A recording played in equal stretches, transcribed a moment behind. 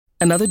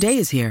Another day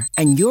is here,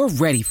 and you're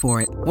ready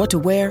for it. What to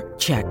wear?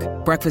 Check.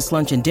 Breakfast,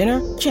 lunch, and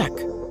dinner? Check.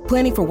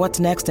 Planning for what's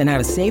next and how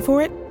to save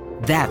for it?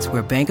 That's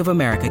where Bank of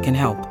America can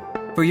help.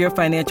 For your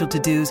financial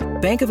to-dos,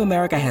 Bank of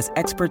America has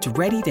experts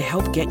ready to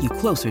help get you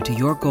closer to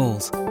your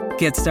goals.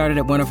 Get started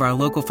at one of our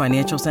local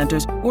financial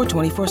centers or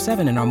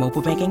 24/7 in our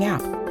mobile banking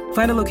app.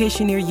 Find a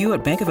location near you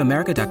at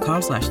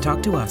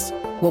bankofamerica.com/talktous.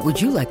 What would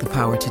you like the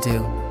power to do?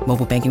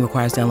 Mobile banking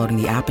requires downloading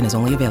the app and is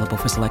only available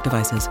for select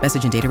devices.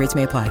 Message and data rates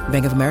may apply.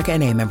 Bank of America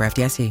N.A., member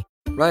FDIC.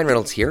 Ryan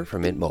Reynolds here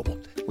from Mint Mobile.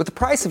 With the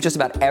price of just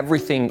about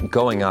everything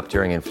going up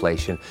during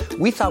inflation,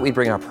 we thought we'd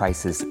bring our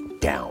prices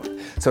down.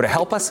 So to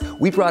help us,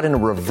 we brought in a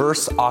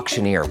reverse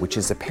auctioneer, which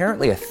is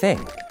apparently a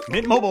thing.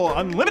 Mint Mobile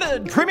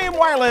Unlimited Premium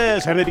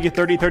Wireless. How to get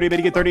 30, 30, how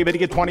to get 30, how to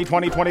get 20,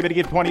 20, 20, how to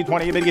get 20,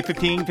 20, how to get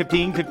 15,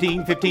 15,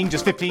 15, 15,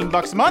 just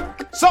 $15 a month?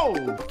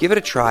 Sold! Give it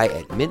a try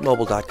at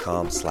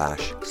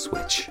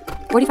mintmobile.com/switch.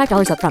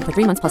 $45 up front for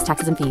 3 months plus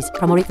taxes and fees.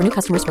 Promo rate for new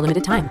customers for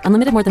limited time.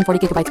 Unlimited more than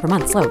 40 gigabytes per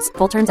month. Slows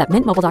full terms at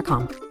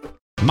mintmobile.com.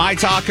 My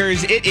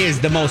Talkers, it is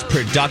the most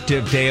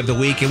productive day of the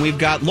week, and we've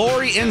got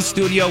Lori in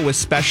studio with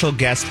special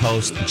guest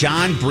host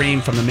John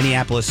Breen from the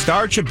Minneapolis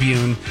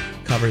Star-Tribune.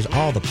 Covers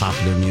all the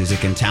popular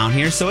music in town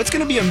here, so it's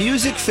going to be a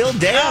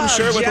music-filled day, I'm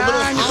sure, with John, a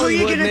little who are Hollywood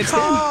you going to mixed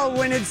call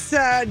when it's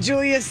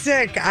Julia's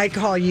sick? I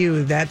call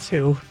you. That's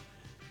who.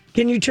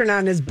 Can you turn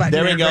on his button?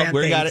 There we go. Grant?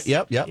 We got Thanks. it.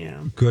 Yep. Yeah.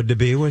 Good to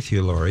be with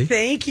you, Lori.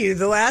 Thank you.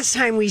 The last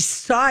time we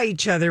saw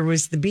each other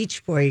was the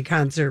Beach Boy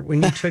concert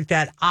when you took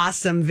that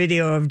awesome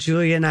video of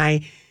Julia and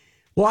I.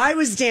 Well, I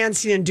was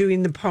dancing and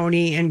doing the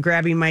pony and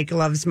grabbing Mike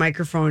Love's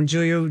microphone,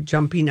 Julia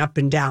jumping up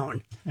and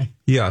down.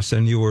 Yes,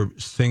 and you were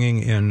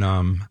singing in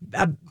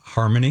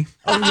harmony.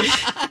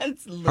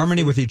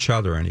 Harmony with each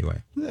other,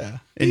 anyway. Yeah.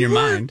 In your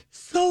mind.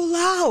 So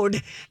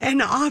loud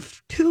and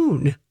off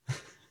tune.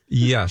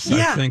 Yes,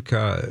 Yeah. I think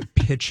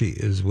pitchy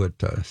is what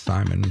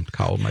Simon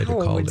Cowell might have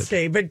called it.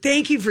 Say. But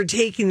thank you for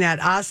taking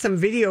that awesome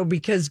video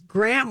because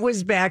Grant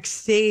was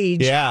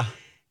backstage. Yeah.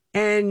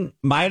 And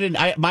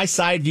my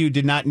side view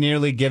did not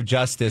nearly give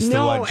justice to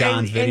what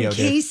John's video and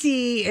did.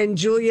 Casey and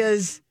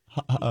Julia's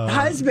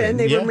husband,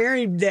 they were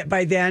married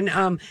by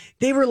then.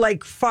 They were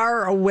like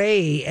far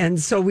away,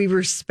 and so we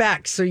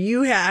respect. So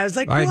I was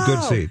like, I had wow,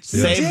 good seats.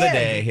 Save the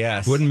day,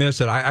 yes. Wouldn't miss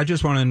it. I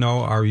just want to know,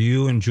 are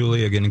you and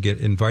Julia going to get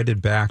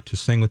invited back to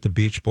sing with the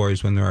Beach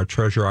Boys when they're at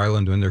Treasure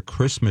Island when their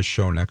Christmas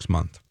show next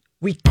month?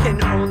 We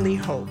can only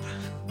hope.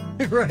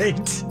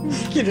 Right.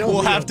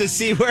 We'll have to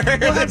see where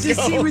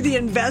see where the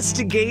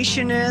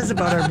investigation is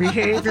about our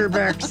behavior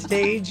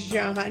backstage,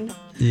 John.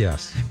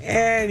 Yes.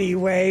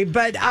 Anyway,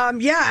 but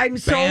I'm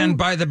so banned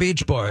by the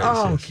Beach Boys.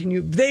 Oh, can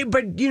you? They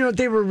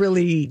were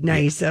really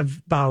nice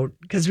about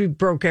because we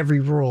broke every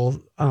rule.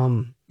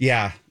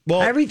 Yeah.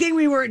 Well, everything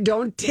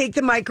don't take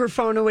the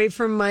microphone away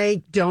from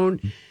Mike.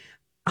 Don't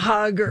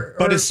hug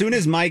But as soon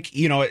as Mike,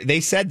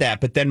 they said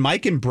that, but then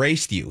Mike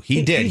embraced you.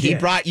 He did. He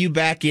brought you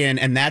back in,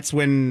 and that's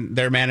when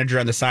their manager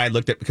on the side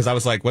looked at, because I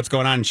was like, what's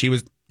going on? And she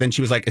was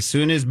like, as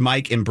soon as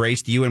Mike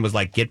embraced you and was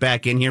like, get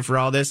back in here for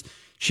all this,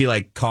 she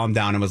like calmed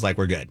down and was like,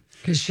 we're good.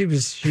 Because she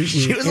was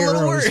shooting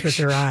arrows with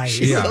her eyes.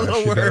 She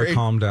better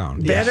calm down.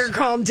 Better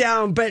calm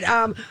down. But,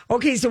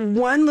 okay, so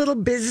one little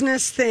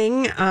business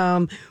thing.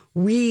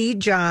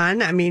 John,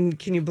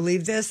 can you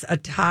believe this? A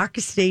talk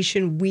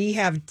station, we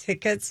have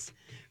tickets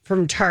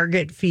from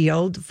Target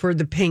Field for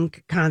the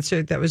Pink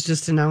concert that was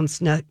just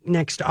announced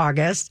next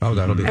August. Oh,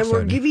 that'll be exciting.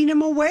 And we're giving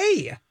them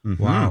away.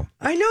 Mm-hmm. Wow.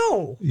 I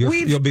know.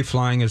 You'll be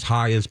flying as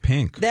high as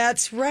Pink.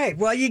 That's right.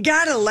 Well, you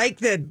got to like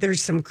that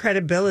there's some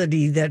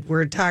credibility that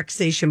we're a talk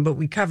station, but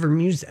we cover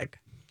music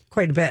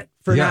quite a bit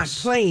for not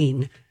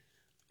playing,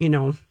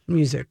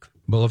 music.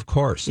 Well, of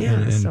course. Yeah,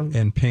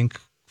 and Pink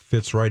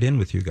fits right in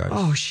with you guys.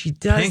 Oh, she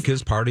does. Pink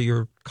is part of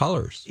your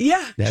colors.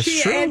 Yeah,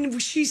 that's true. And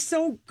she's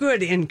so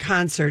good in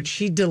concert.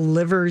 She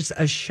delivers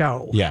a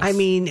show. Yes.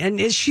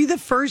 And is she the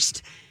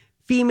first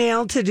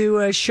female to do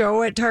a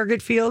show at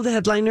Target Field,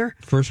 headliner?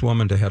 First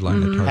woman to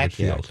headline at Target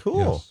Field. Cool.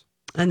 Yes.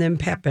 And then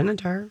Pat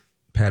Benatar.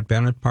 Pat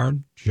Benatar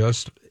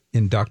just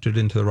inducted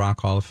into the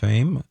Rock Hall of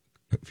Fame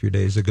a few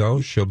days ago.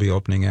 She'll be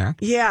opening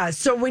act. Yeah.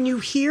 So when you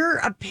hear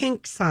a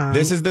Pink song,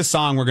 this is the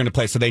song we're going to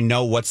play so they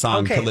know what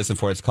song to listen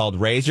for. It's called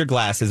Raise Your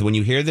Glasses. When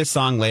you hear this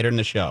song later in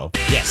the show.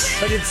 Yes.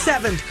 But it's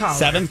seventh caller.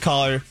 Seventh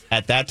caller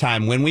at that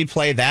time. When we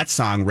play that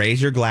song,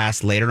 Raise Your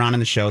Glass, later on in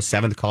the show,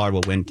 seventh caller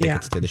will win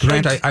tickets to the show.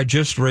 Grant, I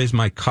just raised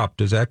my cup.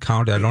 Does that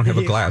count? I don't have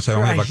a glass. I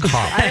don't have a cup.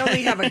 I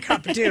only have a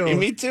cup, too.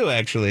 Me too,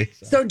 actually.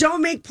 So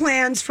don't make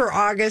plans for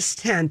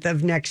August 10th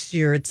of next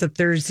year. It's a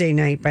Thursday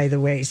night, by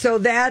the way. So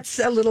that's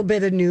a little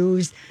bit of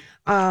news.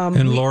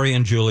 And Lori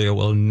and Julia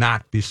will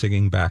not be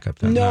singing backup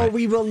that night. No,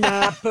 we will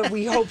not, but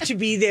we hope to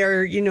be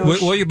there,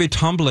 Will you be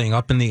tumbling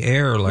up in the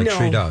air like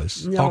she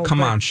does? No,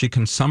 come on. She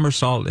can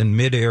somersault in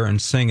midair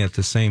and sing at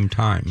the same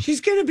time. She's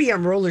going to be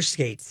on roller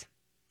skates.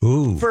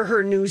 Ooh. For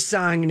her new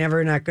song,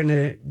 Never Not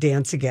Gonna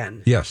Dance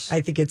Again. Yes. I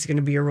think it's going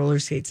to be a roller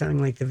skate song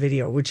like the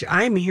video, which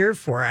I'm here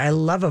for. I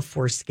love a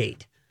force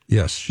skate.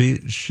 Yes,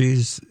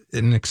 she's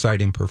an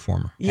exciting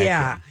performer.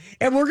 Yeah.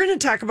 And we're going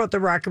to talk about the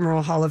Rock and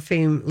Roll Hall of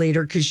Fame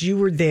later because you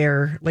were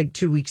there like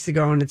 2 weeks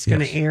ago and it's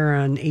going to air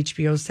on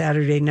HBO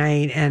Saturday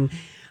night. And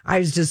I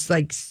was just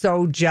like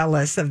so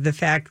jealous of the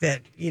fact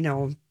that,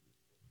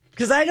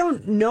 because I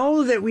don't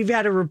know that we've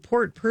had a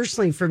report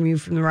personally from you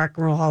from the Rock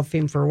and Roll Hall of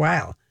Fame for a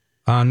while.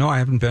 No, I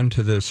haven't been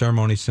to the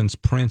ceremony since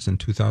Prince in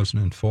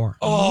 2004.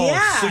 Oh,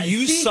 yeah, so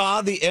you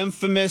saw the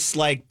infamous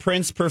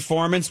Prince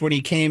performance when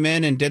he came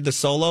in and did the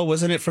solo?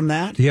 Wasn't it from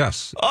that?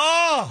 Yes.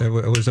 Oh, it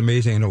was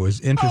amazing, and it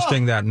was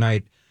interesting that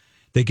night.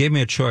 They gave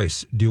me a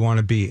choice. Do you want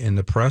to be in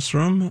the press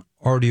room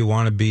or do you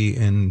want to be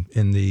in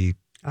the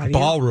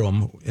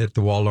ballroom at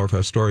the Waldorf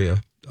Astoria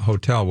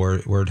Hotel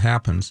where it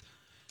happens?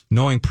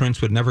 Knowing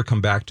Prince would never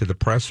come back to the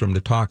press room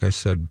to talk, I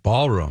said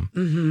ballroom,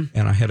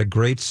 and I had a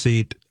great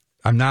seat.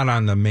 I'm not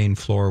on the main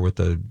floor with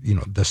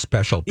the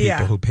special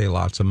people who pay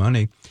lots of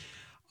money.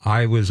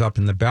 I was up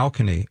in the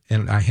balcony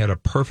and I had a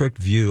perfect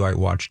view. I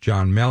watched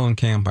John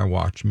Mellencamp, I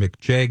watched Mick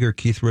Jagger,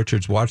 Keith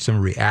Richards, watched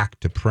them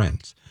react to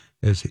Prince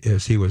as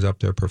he was up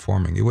there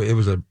performing. It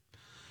was a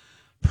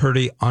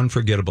pretty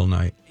unforgettable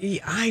night.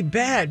 I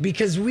bet,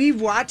 because we've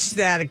watched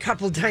that a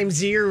couple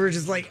times a year. We're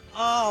just like,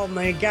 oh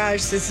my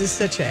gosh, this is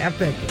such an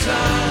epic.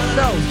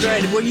 So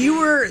good. Well,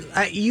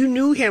 you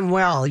knew him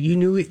well. You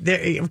knew,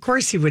 of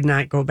course, he would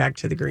not go back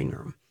to the green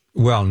room.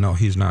 Well, no,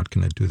 he's not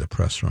going to do the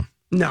press room.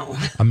 No.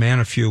 A man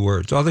of few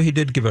words, although he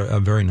did give a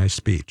very nice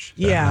speech.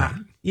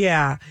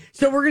 Yeah.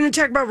 So we're going to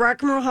talk about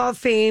Rock and Roll Hall of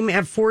Fame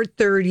at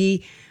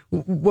 4:30.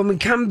 When we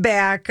come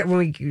back,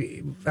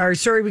 our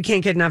story we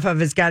can't get enough of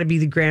has got to be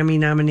the Grammy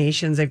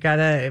nominations. I've got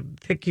to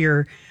pick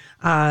your,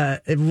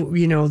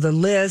 the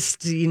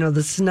list,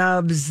 the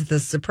snubs, the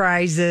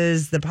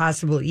surprises, the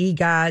possible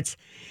EGOTs.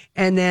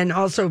 And then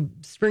also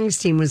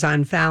Springsteen was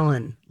on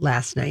Fallon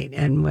last night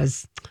and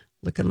was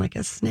looking like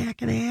a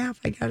snack and a half,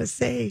 I got to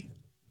say.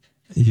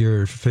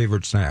 Your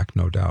favorite snack,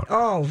 no doubt.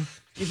 Oh,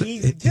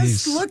 he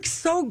just looks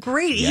so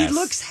great. Yes. He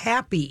looks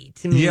happy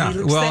to me. Yeah, he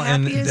looks well, the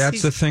and happiest.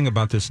 that's the thing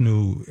about this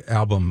new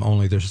album,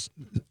 Only There's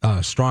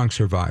Strong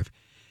Survive.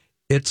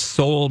 It's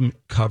soul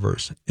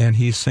covers, and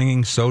he's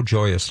singing so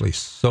joyously,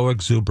 so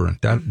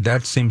exuberant.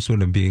 That seems to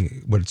be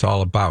what it's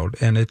all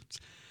about. And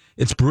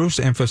it's Bruce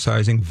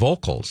emphasizing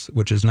vocals,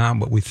 which is not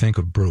what we think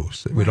of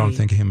Bruce. We don't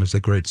think of him as a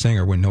great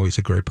singer. We know he's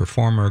a great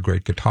performer, a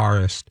great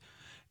guitarist,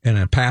 and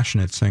a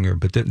passionate singer.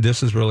 But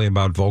this is really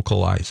about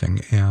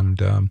vocalizing.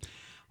 And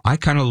I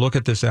kind of look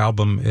at this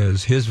album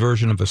as his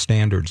version of a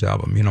standards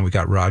album. We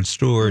got Rod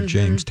Stewart,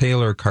 James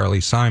Taylor, Carly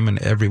Simon,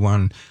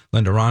 everyone,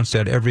 Linda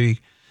Ronstadt, every,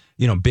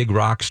 big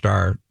rock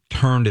star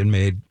turned and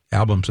made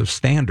albums of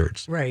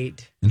standards.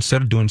 Right.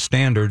 Instead of doing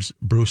standards,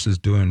 Bruce is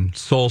doing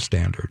soul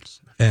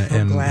standards.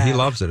 And he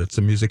loves it. It's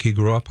the music he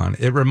grew up on.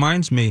 It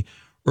reminds me,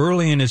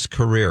 early in his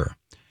career,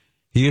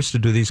 he used to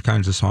do these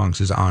kinds of songs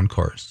as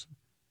encores.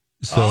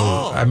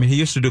 So, he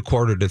used to do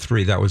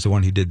 2:45. That was the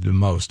one he did the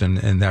most,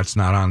 and that's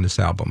not on this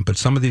album. But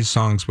some of these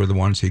songs were the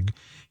ones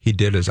he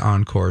did as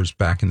encores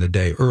back in the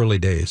day, early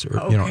days, or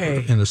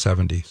in the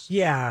 70s.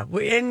 Yeah,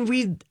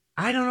 and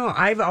I don't know.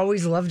 I've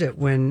always loved it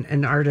when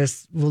an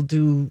artist will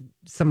do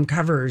some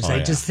covers.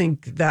 I just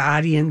think the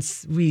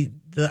audience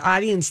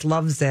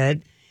loves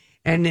it,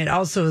 and it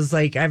also is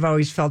like I've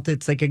always felt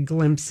it's like a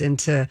glimpse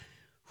into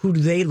who do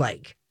they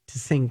like to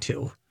sing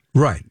to,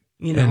 right?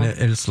 And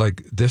it's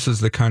like, this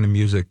is the kind of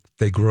music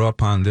they grew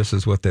up on. This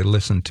is what they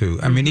listened to.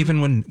 I mean, even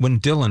when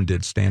Dylan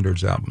did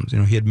standards albums,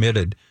 he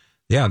admitted,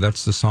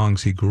 that's the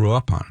songs he grew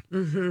up on.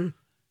 Mm-hmm.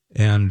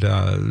 And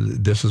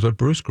this is what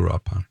Bruce grew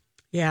up on.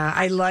 Yeah,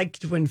 I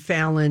liked when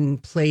Fallon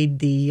played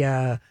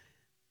the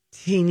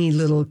teeny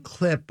little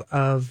clip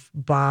of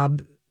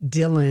Bob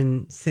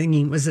Dylan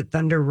singing. Was it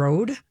Thunder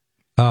Road?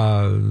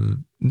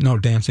 No,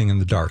 Dancing in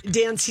the Dark.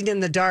 Dancing in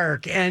the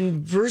Dark.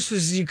 And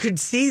Bruce you could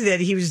see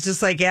that he was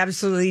just like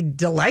absolutely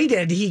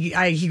delighted.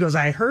 He goes,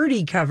 I heard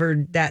he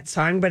covered that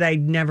song, but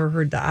I'd never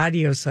heard the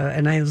audio. So,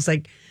 and I was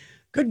like,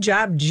 good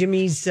job,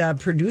 Jimmy's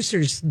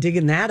producers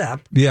digging that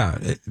up. Yeah.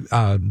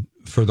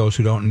 For those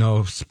who don't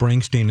know,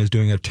 Springsteen is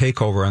doing a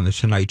takeover on the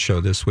Tonight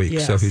Show this week.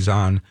 Yes. So he's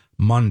on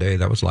Monday,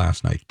 that was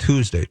last night,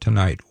 Tuesday,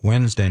 tonight,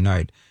 Wednesday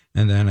night,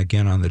 and then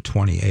again on the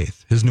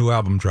 28th. His new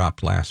album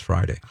dropped last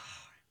Friday.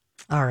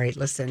 All right,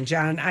 listen,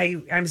 John,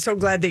 I'm so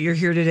glad that you're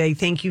here today.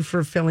 Thank you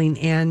for filling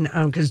in,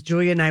 because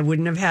Julia and I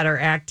wouldn't have had our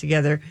act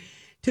together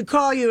to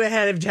call you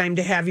ahead of time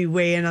to have you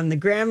weigh in on the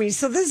Grammys.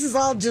 So this is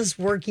all just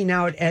working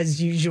out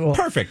as usual.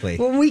 Perfectly.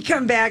 When we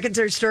come back, it's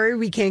our story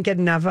we can't get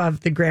enough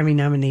of, the Grammy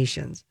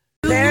nominations.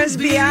 There's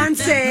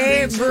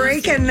Beyonce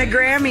breaking the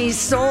Grammy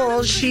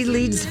soul. She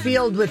leads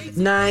field with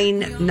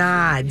 9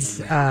 nods.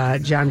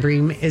 John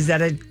Bream, is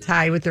that a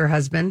tie with her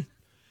husband?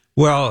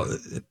 Well,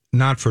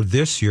 not for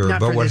this year,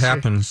 but what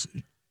happens,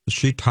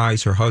 she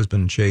ties her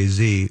husband,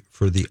 Jay-Z,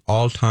 for the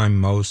all-time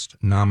most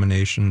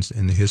nominations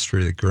in the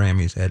history of the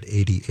Grammys at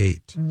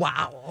 88.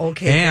 Wow,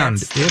 okay.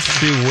 And if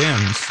she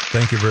wins,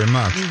 thank you very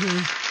much,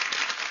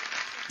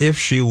 if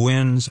she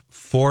wins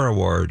 4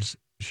 awards,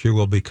 she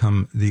will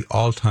become the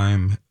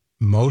all-time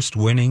most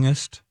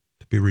winningest,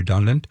 to be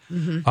redundant,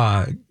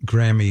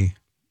 Grammy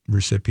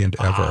recipient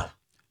ever.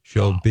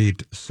 She'll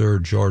beat Sir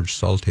George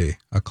Solti,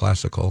 a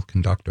classical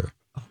conductor.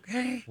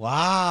 Okay.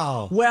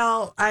 Wow.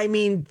 Well, I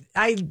mean,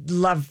 I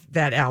love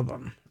that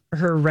album,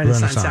 her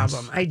Renaissance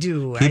album. I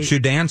do. Keeps you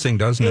dancing,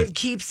 doesn't it? It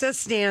keeps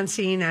us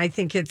dancing. I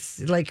think it's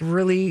like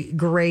really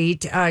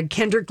great.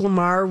 Kendrick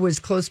Lamar was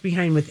close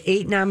behind with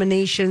 8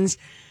 nominations.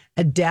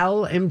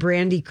 Adele and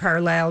Brandi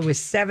Carlile with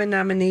 7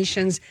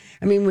 nominations.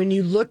 I mean, when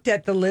you looked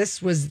at the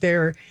list, was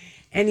there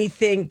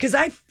anything? Because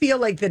I feel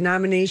like the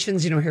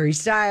nominations, Harry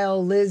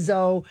Styles,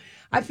 Lizzo,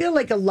 I feel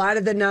like a lot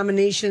of the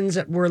nominations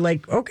were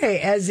like, okay,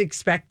 as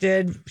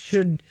expected,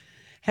 should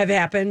have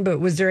happened. But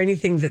was there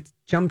anything that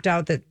jumped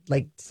out that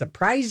like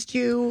surprised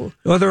you?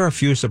 Well, there are a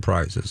few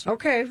surprises.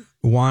 Okay.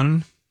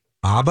 One,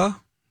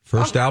 ABBA,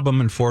 first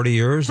album in 40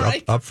 years,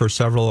 up for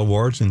several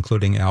awards,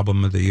 including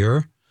Album of the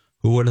Year.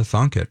 Who would have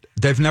thunk it?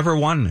 They've never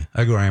won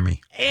a Grammy.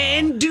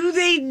 And do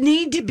they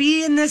need to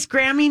be in this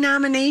Grammy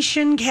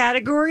nomination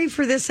category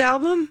for this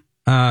album?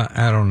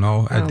 I don't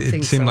know.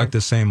 It seemed so. like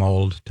the same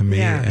old to me,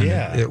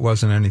 and it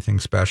wasn't anything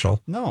special.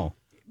 No.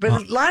 But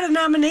a lot of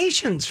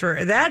nominations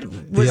for that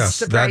was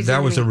surprising.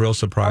 That was a real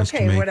surprise to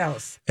me. Okay, what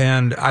else?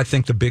 And I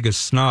think the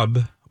biggest snub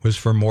was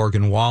for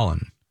Morgan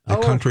Wallen, the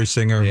country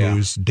singer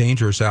whose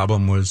Dangerous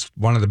album was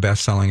one of the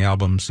best-selling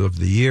albums of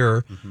the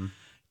year. Mm-hmm.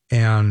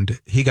 And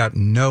he got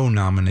no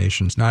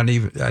nominations, not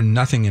even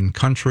nothing in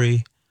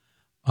country.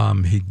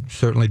 He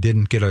certainly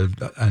didn't get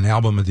an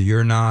Album of the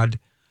Year nod.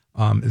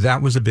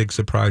 That was a big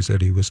surprise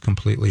that he was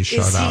completely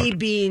shut out. Is he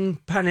being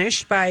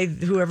punished by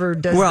whoever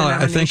does Well,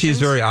 the I think he's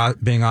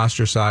being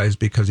ostracized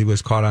because he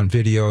was caught on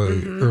video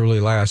early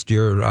last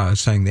year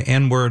saying the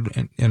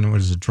N-word, and it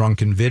was a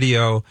drunken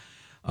video.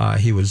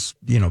 He was,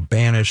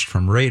 banished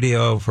from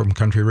radio, from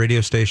country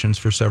radio stations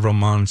for several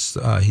months.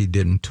 He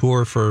didn't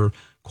tour for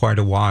quite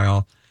a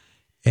while.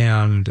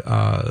 And,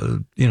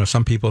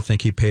 some people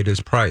think he paid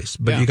his price.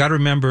 But you got to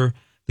remember,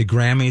 the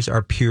Grammys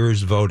are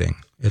peers voting.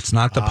 It's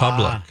not the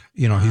public.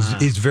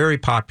 He's very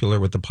popular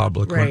with the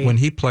public. Right. When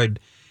he played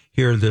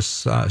here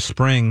this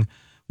spring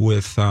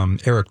with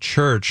Eric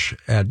Church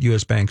at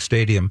U.S. Bank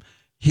Stadium,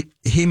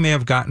 he may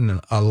have gotten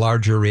a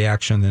larger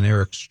reaction than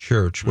Eric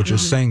Church, which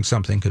is saying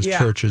something because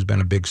Church has been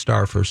a big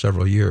star for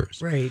several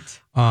years. Right.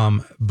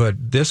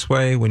 But this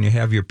way, when you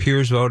have your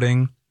peers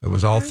voting, it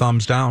was all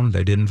thumbs down.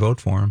 They didn't vote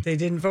for him. They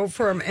didn't vote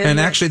for him. And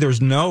actually, there's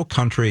no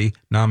country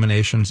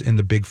nominations in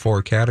the big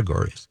 4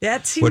 categories.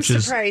 That seems which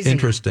surprising. Is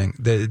interesting.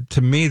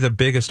 To me, the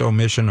biggest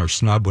omission or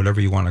snub,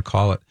 whatever you want to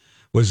call it,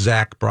 was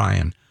Zach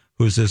Bryan,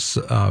 who's this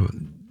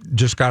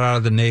just got out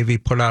of the Navy,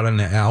 put out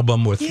an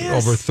album with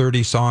over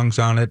 30 songs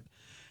on it.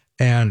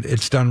 And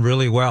it's done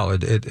really well.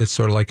 It's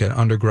sort of like an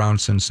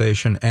underground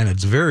sensation, and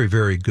it's very,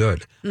 very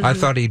good. Mm-hmm. I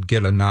thought he'd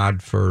get a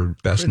nod for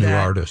Best New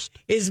Artist.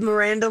 Is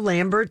Miranda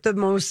Lambert the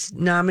most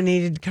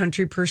nominated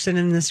country person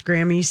in this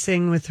Grammy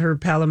thing with her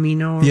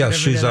Palomino? Yes,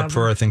 she's up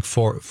for, I think,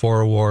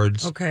 four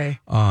awards. Okay.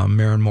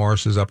 Maren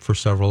Morris is up for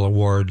several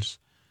awards.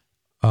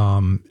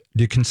 Do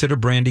you consider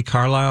Brandi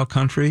Carlile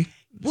country?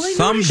 Well,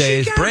 some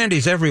days,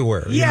 Brandy's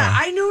everywhere. Yeah,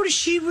 I noticed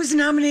she was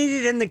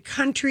nominated in the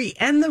country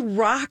and the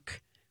rock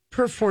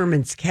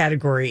performance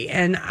category,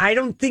 and I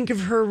don't think of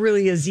her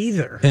really as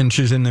either. And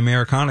she's in the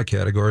Americana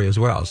category as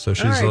well, so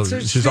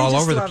she's all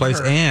over the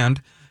place,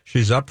 and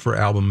she's up for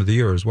Album of the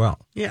Year as well.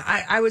 Yeah,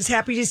 I was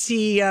happy to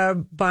see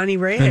Bonnie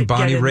Raitt. And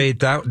Bonnie Raitt,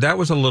 that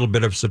was a little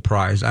bit of a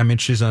surprise. I mean,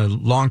 she's a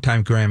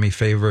longtime Grammy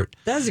favorite.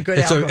 That's a good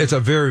album. It's a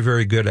very,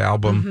 very good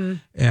album,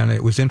 and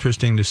it was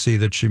interesting to see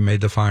that she made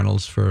the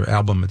finals for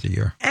Album of the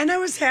Year. And I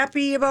was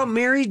happy about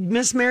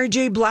Miss Mary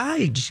J.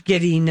 Blige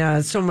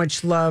getting so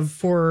much love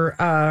for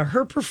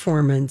her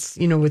performance,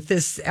 with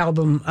this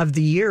Album of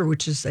the Year,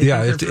 which is, I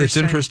think, it's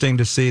interesting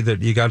to see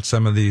that you got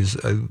some of these,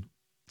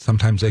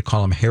 sometimes they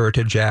call them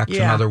heritage acts.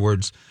 In other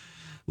words,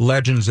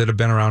 legends that have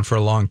been around for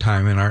a long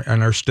time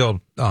and are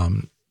still,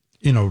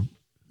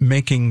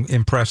 making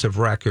impressive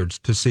records.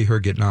 To see her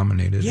get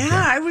nominated. Yeah,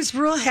 again. I was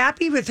real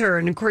happy with her.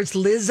 And of course,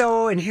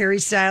 Lizzo and Harry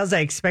Styles,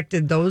 I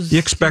expected those. You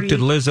expected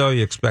Lizzo,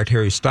 you expect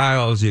Harry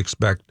Styles, you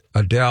expect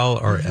Adele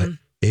or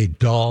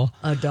Adele.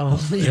 Adele.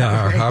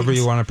 Yeah, or however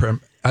you want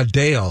to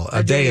Adele.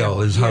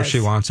 Adele is how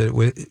she wants it.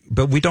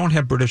 But we don't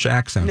have British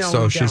accents,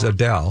 so she's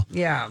Adele.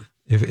 Yeah.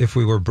 If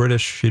we were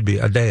British, she'd be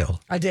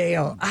Adele.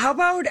 Adele. How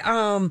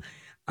about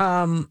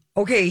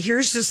okay,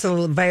 here's just a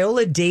little.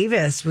 Viola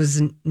Davis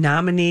was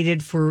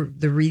nominated for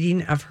the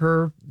reading of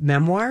her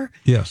memoir.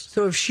 Yes.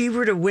 So if she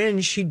were to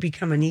win, she'd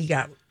become an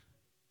EGOT.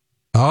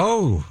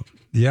 Oh,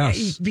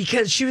 yes.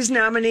 Because she was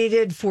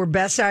nominated for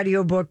Best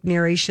Audiobook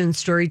Narration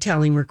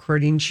Storytelling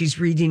Recording. She's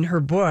reading her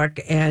book,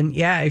 and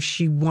if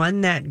she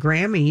won that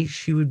Grammy,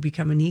 she would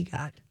become an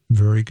EGOT.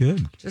 Very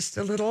good. Just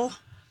a little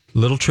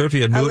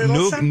trivia.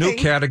 New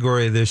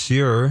category this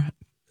year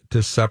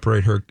to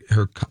separate her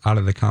out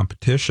of the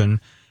competition.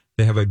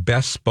 They have a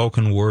best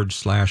spoken word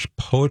 /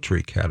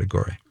 poetry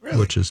category,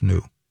 which is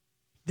new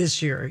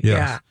this year. Yes.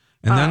 Yeah.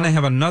 And then they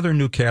have another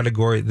new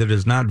category that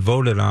is not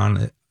voted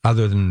on,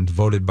 other than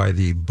voted by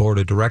the board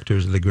of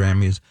directors of the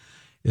Grammys.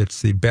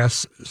 It's the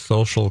best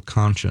social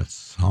conscious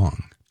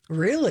song.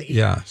 Really?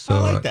 Yeah. So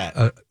I like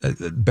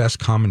that. Best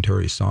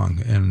commentary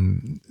song.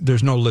 And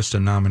there's no list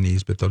of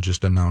nominees, but they'll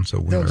just announce a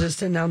winner. They'll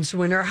just announce a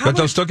winner. But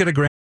they'll still get a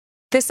Grammy.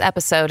 This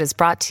episode is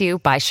brought to you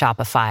by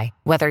Shopify.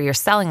 Whether you're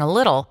selling a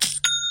little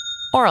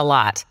or a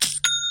lot,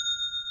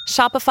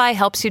 Shopify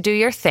helps you do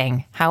your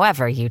thing,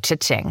 however you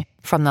cha-ching.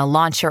 From the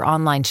launch your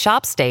online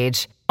shop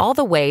stage, all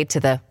the way to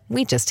the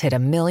we just hit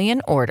 1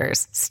 million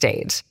orders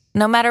stage.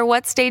 No matter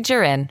what stage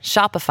you're in,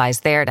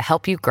 Shopify's there to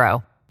help you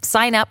grow.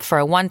 Sign up for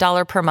a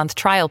 $1 per month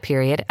trial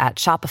period at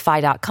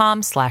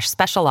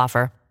shopify.com/special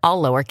offer,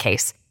 all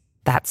lowercase.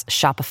 That's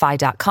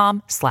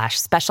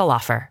shopify.com/special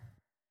offer.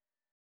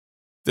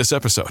 This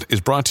episode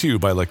is brought to you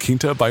by La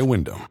Quinta by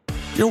Wyndham.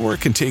 Your work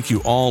can take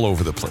you all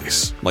over the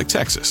place, like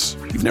Texas.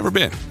 You've never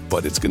been,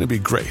 but it's going to be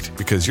great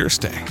because you're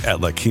staying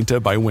at La Quinta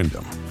by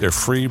Wyndham. Their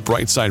free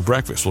Bright Side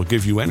breakfast will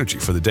give you energy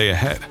for the day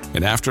ahead.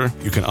 And after,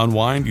 you can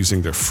unwind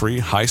using their free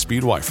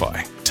high-speed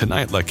Wi-Fi.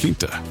 Tonight, La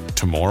Quinta.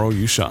 Tomorrow,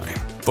 you shine.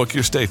 Book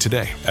your stay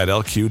today at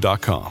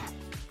LQ.com.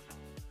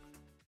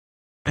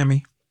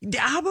 Emmy.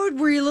 How about,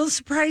 were you a little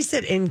surprised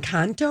that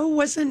Encanto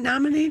wasn't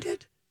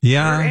nominated?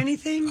 Yeah. Or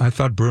anything? I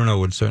thought Bruno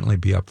would certainly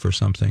be up for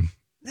something.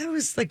 That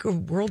was like a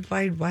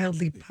worldwide,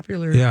 wildly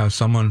popular. Yeah,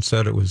 someone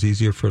said it was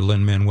easier for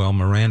Lin-Manuel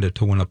Miranda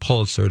to win a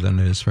Pulitzer than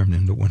it is for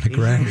him to win a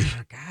Grammy.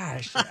 Oh,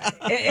 gosh.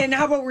 And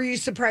how about, were you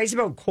surprised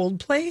about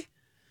Coldplay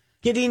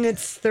getting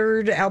its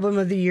third Album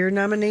of the Year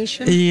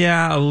nomination?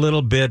 Yeah, a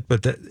little bit.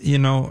 But,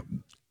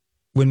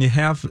 when you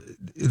have,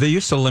 they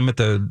used to limit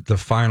the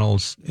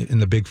finals in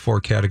the big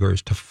four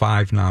categories to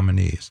 5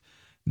 nominees.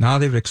 Now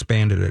they've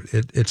expanded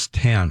it. It's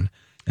 10.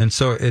 And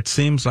so it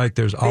seems like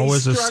there's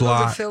always a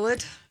slot. To fill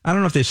it? I don't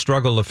know if they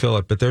struggle to fill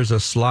it, but there's a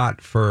slot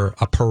for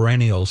a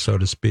perennial, so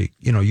to speak.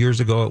 Years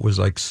ago it was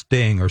like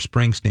Sting or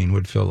Springsteen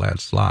would fill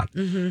that slot.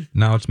 Mm-hmm.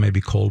 Now it's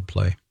maybe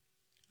Coldplay.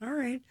 All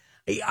right.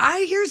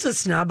 Here's a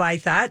snub, I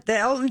thought. The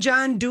Elton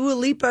John Dua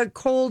Lipa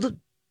Cold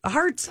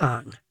Heart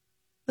song.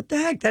 What the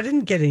heck? That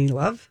didn't get any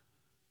love.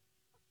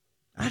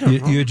 I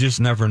don't know. You just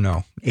never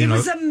know. It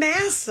was a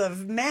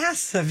massive,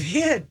 massive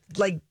hit.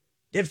 Like,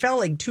 it felt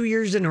like 2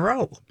 years in a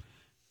row.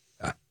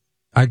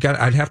 I'd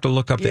have to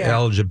look up the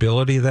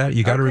eligibility of that.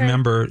 You got to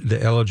remember the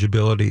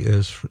eligibility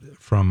is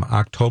from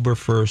October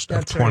 1st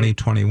of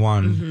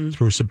 2021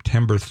 through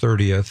September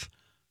 30th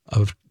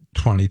of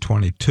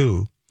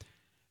 2022.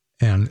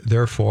 And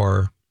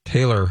therefore,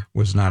 Taylor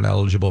was not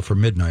eligible for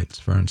Midnights,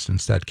 for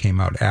instance. That came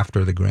out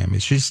after the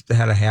Grammys. She's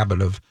had a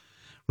habit of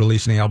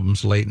releasing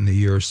albums late in the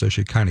year, so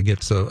she kind of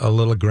gets a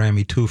little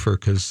Grammy twofer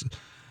because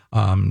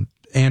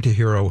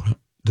Antihero,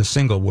 the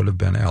single, would have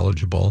been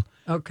eligible.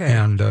 Okay.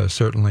 And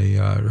certainly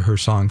her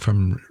song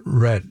from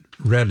Red,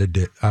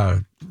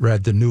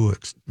 the new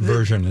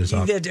version is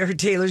up. Her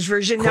Taylor's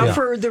version. Now,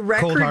 for the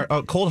record...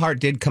 Cold Heart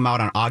did come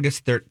out on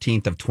August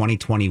 13th of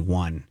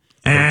 2021.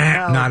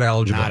 Not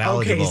eligible. Not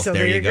eligible. Okay, so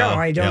there you go.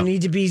 I don't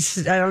need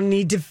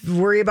to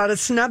worry about a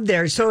snub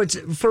there. So it's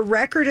for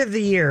record of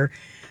the year.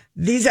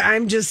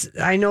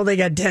 I know they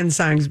got 10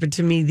 songs, but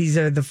to me, these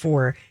are the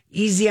 4.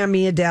 Easy on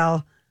Me,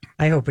 Adele.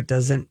 I hope it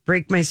doesn't.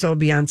 Break My Soul,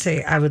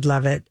 Beyonce. I would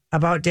love it.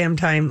 About Damn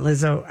Time,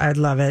 Lizzo. I'd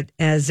love it.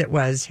 As It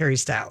Was, Harry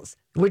Styles.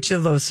 Which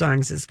of those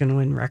songs is going to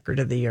win record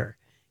of the year?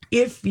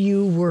 If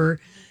you were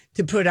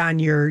to put on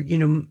your,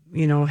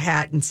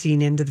 hat and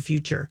seen into the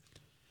future.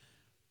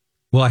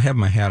 Well, I have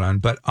my hat on,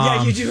 but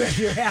yeah, you do have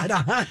your hat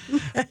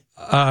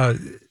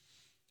on.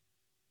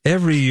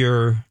 Every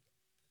year,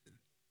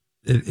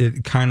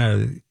 it kind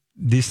of,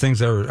 these things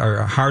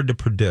are hard to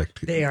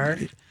predict. They are.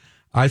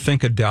 I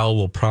think Adele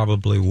will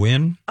probably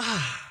win,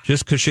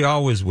 just because she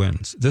always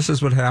wins. This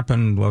is what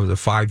happened,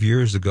 5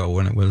 years ago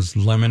when it was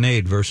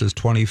Lemonade versus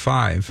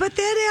 25. But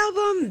that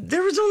album,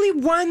 there was only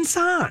one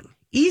song,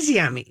 Easy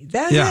on Me.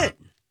 That's it.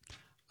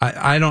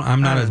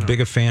 I'm not as big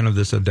a fan of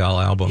this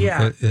Adele album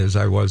as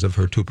I was of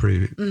her two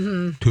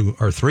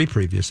or three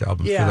previous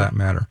albums, for that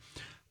matter.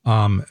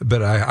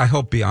 But I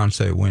hope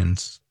Beyonce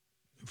wins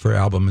for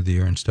Album of the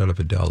Year instead of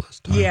Adele this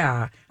time.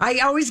 Yeah. I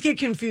always get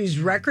confused.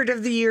 Record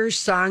of the Year,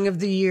 Song of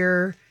the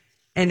Year,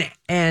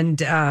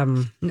 and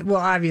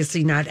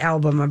obviously not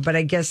album, but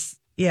I guess,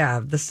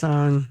 the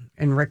song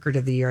and record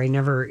of the year.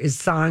 Is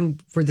song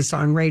for the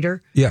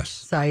songwriter? Yes.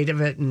 Side of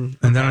it. And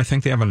then I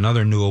think they have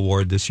another new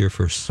award this year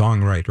for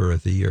Songwriter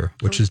of the Year,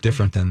 which is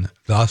different than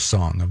the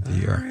Song of the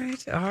Year.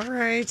 All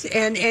right.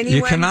 And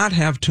you cannot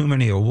have too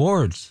many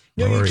awards.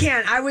 No, Lori. you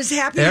can't. I was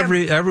happy.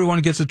 Everyone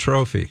gets a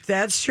trophy.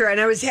 That's true.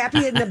 And I was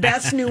happy in the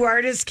Best New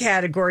Artist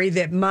category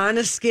that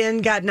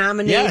Måneskin got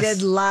nominated,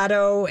 Yes.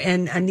 Lotto,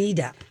 and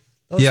Anita.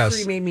 Those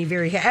 3 made me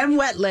very happy. And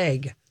Wet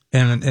Leg.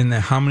 And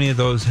how many of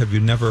those have you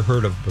never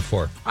heard of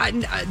before?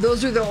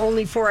 Those are the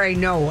only 4 I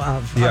know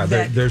of. Yeah,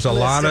 there's a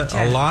lot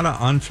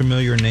of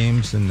unfamiliar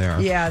names in there.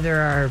 Yeah,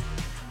 there are.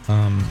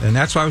 And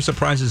that's why I was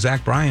surprised that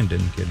Zach Bryan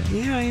didn't get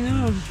in. Yeah, I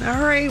know.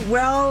 All right.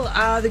 Well,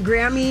 the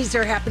Grammys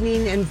are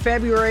happening in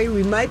February.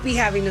 We might be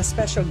having a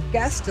special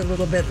guest a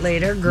little bit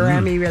later,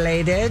 Grammy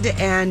related,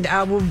 and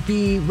we'll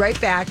be right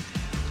back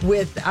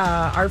with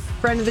our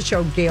friend of the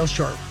show, Gail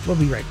Short. We'll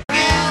be right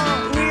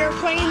back. We are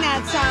playing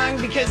that song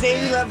because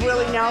A, we love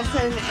Willie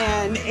Nelson,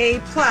 and A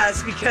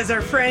plus because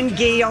our friend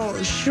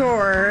Gail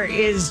Shore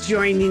is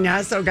joining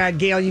us. Oh God,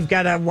 Gail, you've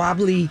got a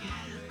wobbly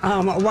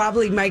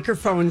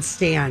microphone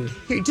stand.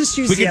 Here, just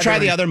use. We can try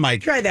the other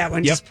mic. Try that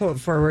one. Yep. Just pull it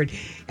forward.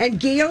 And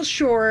Gail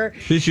Shore.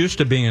 She's used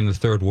to being in the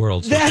third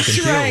world. So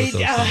that's right.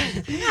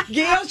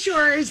 Gail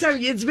Shore. So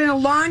it's been a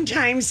long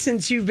time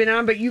since you've been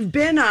on, but you've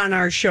been on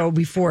our show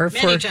before.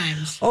 Many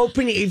times.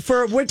 Opening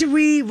for what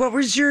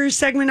was your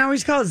segment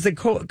always called? Is the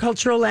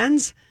cultural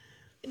lens?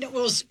 It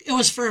was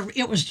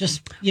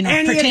just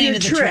pertaining to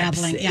the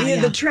traveling.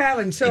 Yeah, the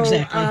traveling. So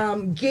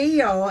exactly.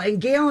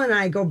 Gail and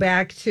I go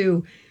back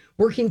to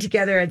working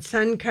together at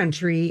Sun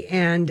Country,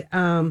 and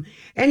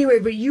anyway,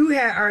 but you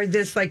are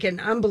this like an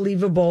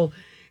unbelievable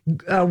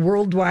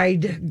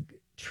worldwide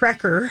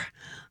trekker,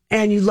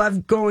 and you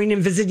love going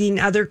and visiting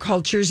other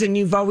cultures, and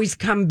you've always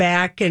come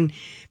back, and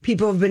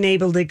people have been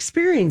able to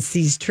experience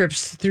these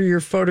trips through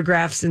your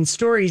photographs and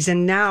stories,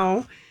 and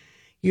now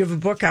you have a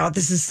book out.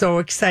 This is so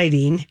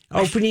exciting.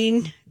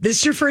 This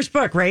is your first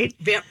book, right?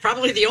 Yeah,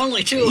 probably the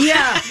only two.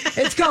 Yeah.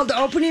 It's called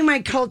Opening My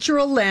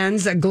Cultural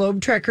Lens, a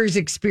Globe Trekker's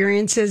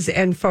Experiences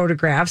and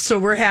Photographs. So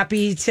we're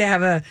happy to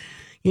have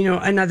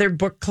another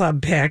book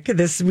club pick.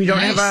 We don't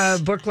have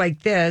a book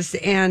like this.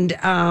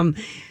 And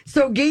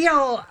so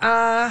Gail,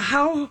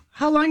 how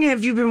long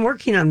have you been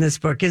working on this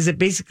book? Is it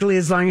basically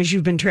as long as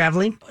you've been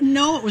traveling?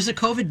 No, it was a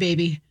COVID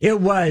baby.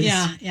 It was.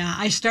 Yeah.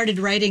 I started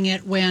writing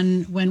it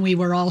when we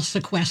were all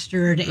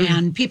sequestered,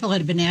 and people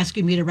had been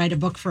asking me to write a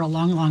book for a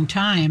long, long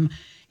time.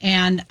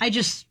 And I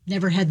just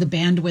never had the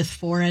bandwidth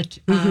for it.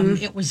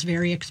 It was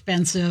very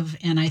expensive.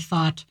 And I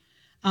thought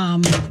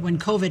when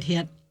COVID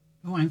hit,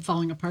 I'm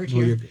falling apart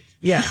here.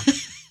 Yeah.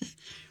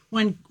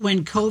 When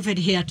COVID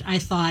hit, I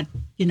thought,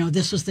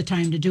 this was the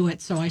time to do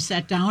it. So I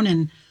sat down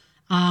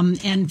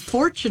and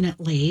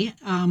fortunately,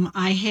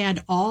 I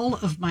had all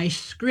of my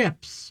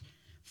scripts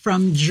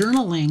from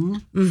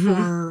journaling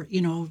for,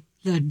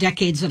 the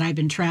decades that I've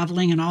been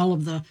traveling, and all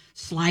of the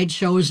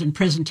slideshows and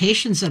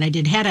presentations that I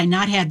did. Had I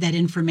not had that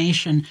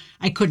information,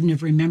 I couldn't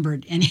have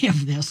remembered any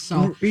of this.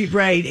 So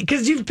right,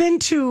 because you've been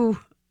to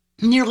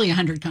nearly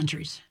 100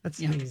 countries. That's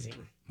amazing.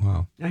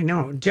 Wow. I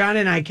know. John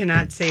and I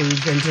cannot say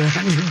we've been to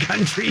 100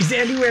 countries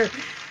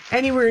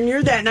anywhere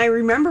near that. And I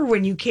remember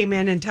when you came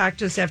in and talked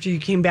to us after you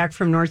came back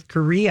from North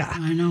Korea.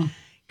 I know.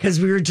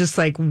 Because we were just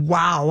like,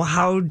 wow,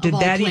 how did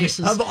that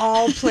even, of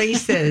all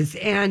places?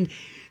 And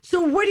so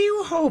what do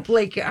you hope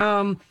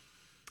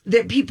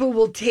that people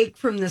will take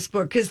from this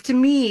book? Because to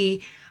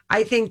me,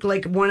 I think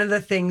like one of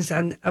the things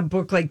on a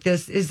book like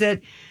this is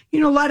that, a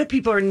lot of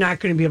people are not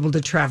going to be able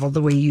to travel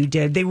the way you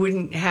did. They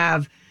wouldn't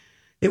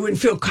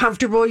feel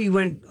comfortable. You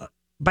went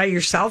by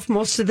yourself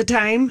most of the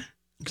time.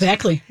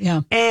 Exactly.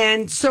 Yeah.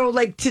 And so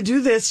to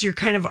do this, you're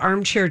kind of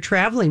armchair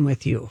traveling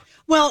with you.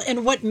 Well,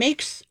 and what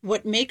makes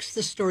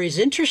the stories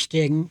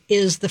interesting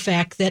is the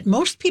fact that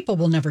most people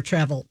will never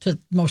travel to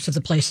most of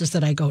the places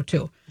that I go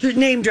to.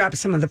 Name drop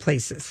some of the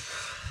places.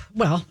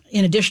 Well,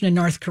 in addition to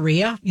North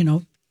Korea,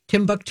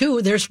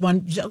 Timbuktu, there's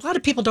one. A lot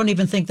of people don't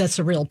even think that's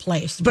a real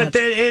place. But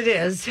it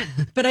is.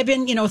 But I've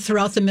been,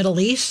 throughout the Middle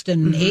East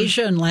and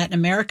Asia and Latin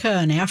America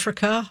and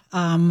Africa.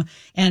 And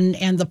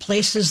the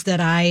places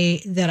that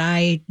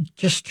I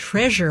just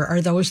treasure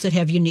are those that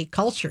have unique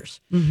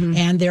cultures.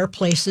 And they're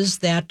places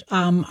that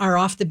are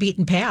off the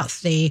beaten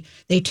path. They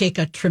take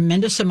a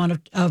tremendous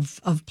amount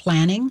of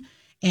planning.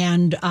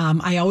 And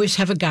I always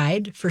have a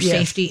guide for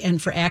safety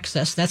and for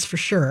access, that's for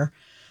sure.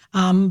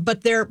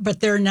 But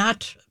they're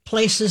not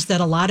places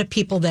that a lot of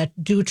people that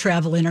do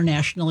travel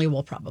internationally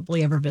will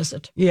probably ever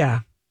visit.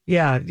 Yeah.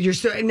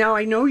 Now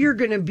I know you're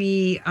going to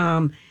be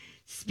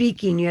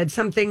speaking. You had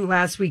something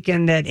last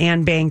weekend that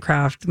Anne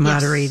Bancroft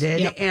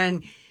moderated,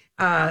 and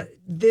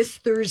this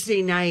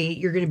Thursday night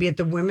you're going to be at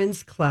the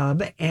Women's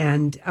Club,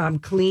 and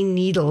Colleen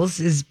Needles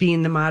is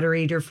being the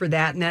moderator for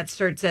that, and that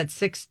starts at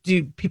 6.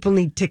 Do people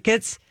need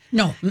tickets?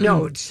 No.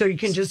 So you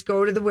can just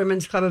go to the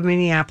Women's Club of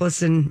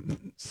Minneapolis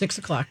and 6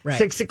 o'clock, right?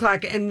 6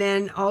 o'clock, and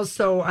then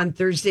also on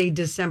Thursday,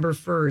 December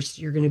 1st,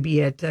 you're going to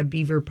be at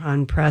Beaver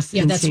Pond Press.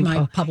 Yeah, that's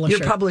my publisher.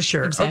 Your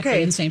publisher, exactly,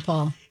 okay, in St.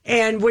 Paul.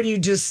 And what do you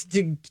just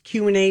do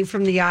Q&A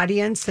from the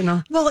audience and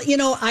all? Well,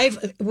 I've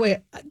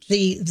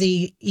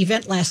the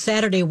event last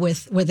Saturday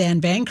with Anne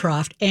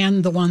Bancroft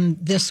and the one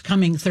this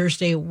coming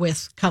Thursday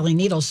with Colleen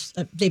Needles.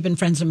 They've been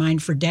friends of mine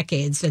for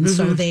decades, and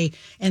so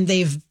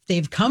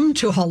they've come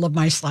to all of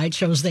my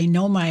slideshows. They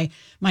know my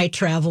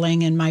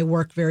traveling and my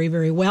work very,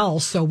 very well.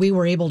 So we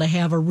were able to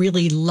have a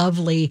really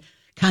lovely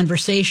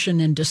conversation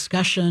and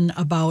discussion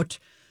about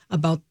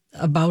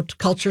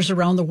cultures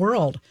around the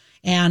world.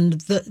 And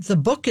the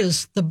book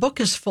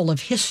is full of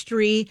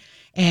history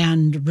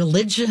and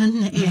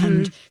religion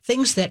and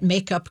things that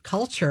make up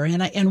culture.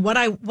 And what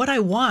I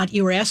want,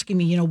 you were asking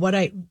me, what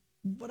I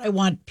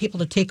want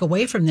people to take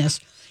away from this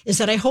is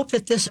that I hope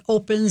that this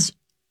opens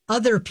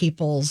other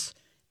people's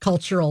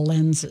cultural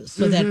lenses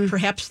so that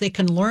perhaps they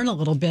can learn a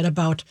little bit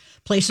about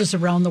places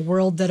around the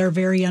world that are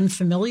very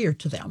unfamiliar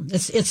to them.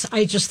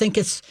 I just think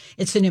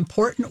it's an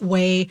important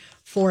way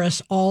for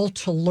us all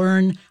to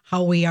learn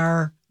how we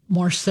are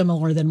more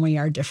similar than we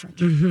are different.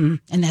 Mm-hmm.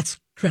 And that's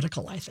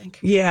critical, I think.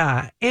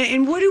 Yeah.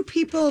 And what do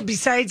people,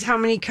 besides how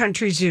many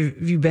countries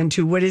have you been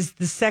to, what is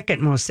the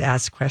second most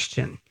asked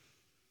question?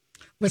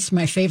 What's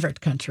my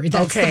favorite country?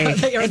 Okay.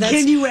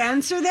 Can you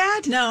answer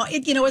that? No,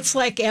 it's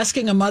like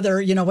asking a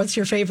mother, what's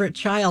your favorite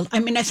child? I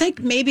mean, I think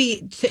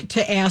maybe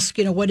to ask,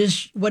 what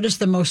is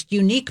the most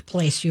unique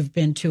place you've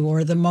been to,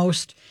 or the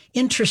most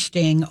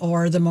interesting,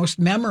 or the most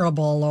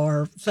memorable,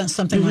 or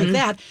something like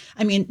that.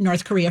 I mean,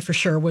 North Korea for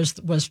sure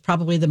was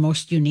probably the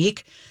most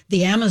unique.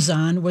 The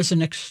Amazon was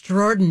an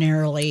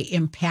extraordinarily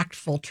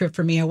impactful trip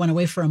for me. I went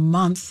away for a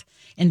month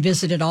and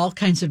visited all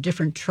kinds of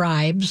different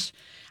tribes.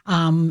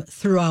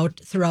 Throughout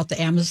the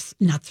Amazon,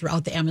 not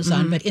throughout the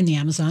Amazon, but in the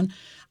Amazon,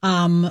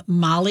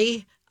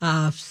 Mali,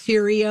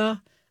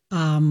 Syria,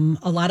 a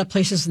lot of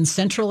places in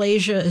Central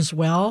Asia as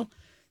well.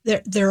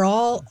 They're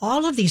all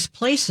of these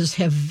places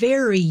have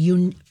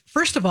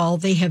first of all,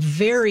 they have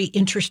very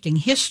interesting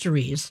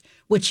histories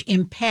which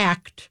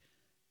impact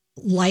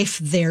life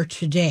there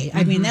today.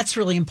 I mean, that's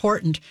really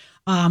important.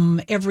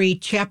 Every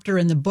chapter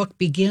in the book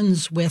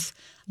begins with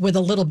a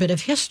little bit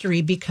of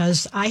history,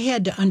 because I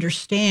had to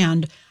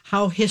understand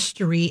how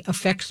history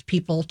affects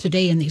people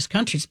today in these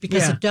countries,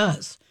 because it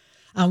does.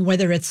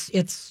 Whether it's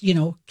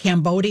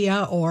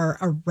Cambodia or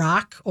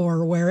Iraq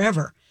or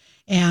wherever.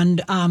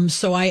 And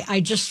so I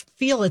just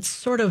feel it's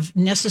sort of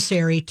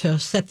necessary to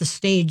set the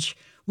stage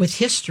with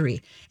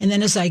history. And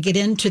then as I get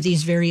into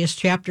these various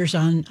chapters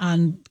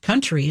on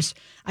countries,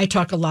 I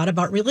talk a lot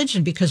about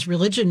religion, because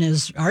religion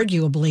is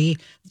arguably,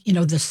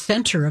 the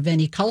center of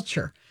any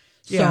culture.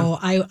 So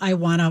I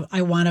want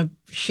to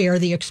share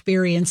the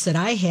experience that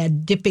I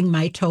had dipping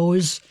my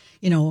toes,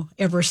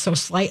 ever so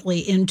slightly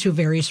into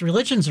various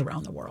religions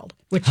around the world,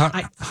 which is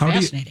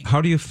fascinating. How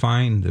do you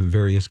find the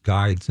various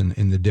guides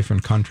in the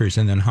different countries,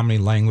 and then how many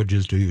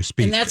languages do you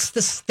speak? And that's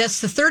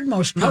the third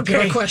most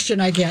popular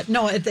question I get.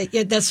 No,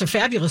 that's a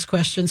fabulous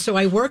question. So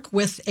I work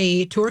with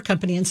a tour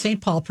company in St.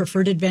 Paul,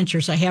 Preferred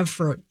Adventures. I have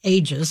for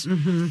ages.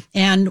 Mm-hmm.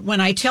 And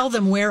when I tell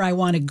them where I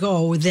want to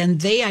go, then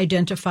they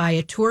identify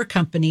a tour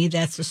company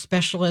that's a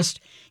specialist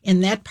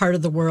in that part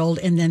of the world,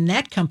 and then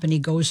that company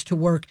goes to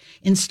work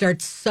and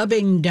starts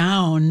subbing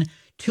down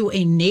to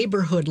a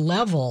neighborhood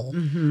level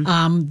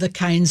the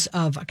kinds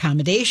of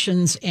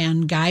accommodations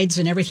and guides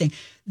and everything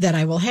that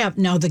I will have.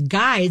 Now, the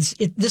guides,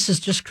 this is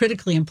just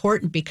critically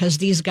important, because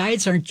these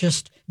guides aren't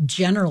just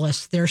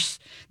generalists.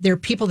 They're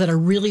people that are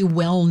really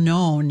well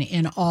known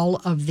in all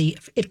of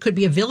it could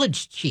be a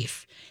village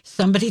chief,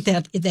 somebody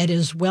that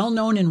is well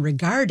known and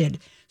regarded,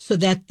 so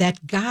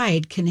that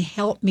guide can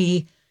help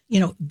me,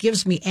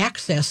 gives me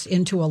access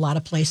into a lot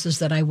of places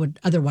that I would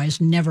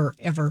otherwise never,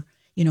 ever,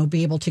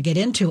 be able to get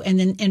into.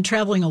 And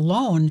traveling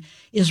alone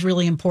is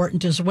really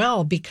important as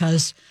well,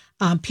 because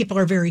people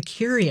are very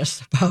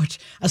curious about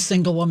a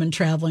single woman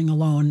traveling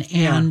alone.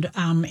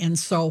 And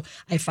so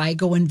if I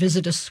go and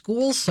visit a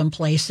school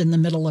someplace in the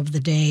middle of the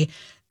day,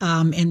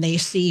 and they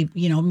see,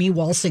 me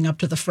waltzing up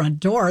to the front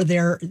door,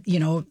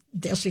 they'll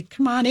say,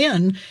 come on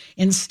in.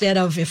 Instead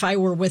of, if I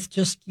were with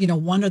just,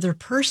 one other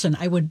person,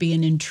 I would be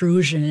an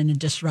intrusion and a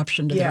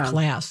disruption to their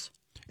class.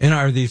 And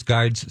are these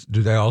guides,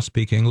 do they all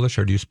speak English,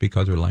 or do you speak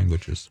other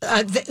languages?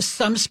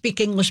 Some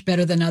speak English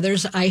better than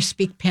others. I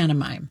speak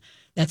Pantomime.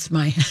 That's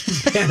my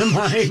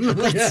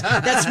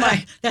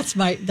Pantomime. that's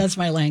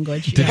my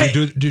language.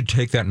 Did you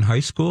take that in high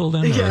school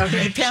then? Yeah,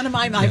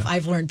 pantomime. Yeah.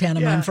 I've learned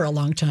pantomime for a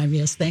long time.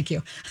 Yes, thank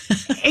you.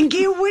 And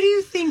Gail, what do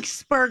you think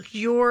sparked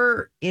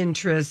your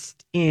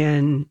interest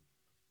in,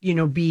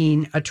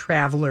 being a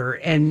traveler,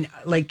 and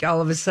like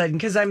all of a sudden?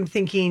 Because I'm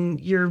thinking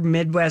you're a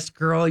Midwest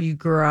girl. You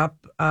grew up,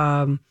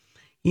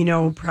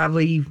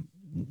 probably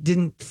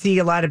didn't see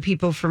a lot of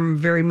people from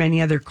very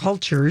many other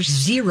cultures.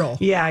 Zero.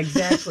 Yeah,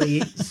 exactly.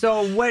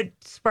 So what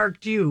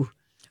sparked you?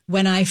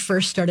 When I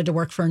first started to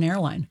work for an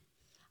airline,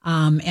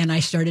 and I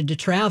started to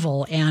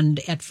travel.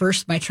 And at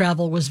first my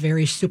travel was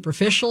very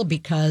superficial,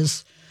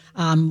 because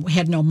we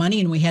had no money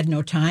and we had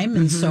no time.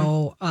 And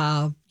so,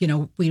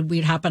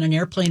 we'd hop on an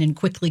airplane and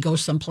quickly go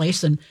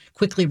someplace and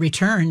quickly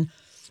return.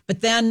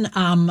 But then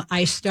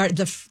I started,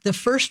 the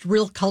first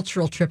real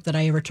cultural trip that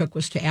I ever took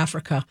was to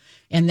Africa,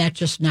 and that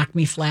just knocked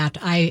me flat.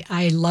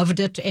 I loved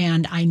it,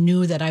 and I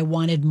knew that I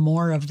wanted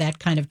more of that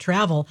kind of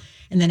travel.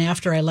 And then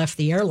after I left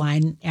the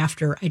airline,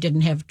 after I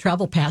didn't have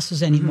travel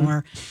passes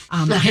anymore,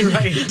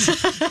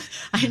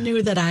 I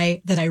knew that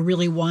I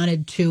really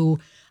wanted to.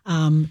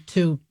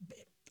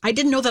 I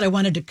didn't know that I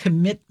wanted to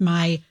commit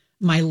my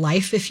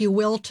life, if you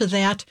will, to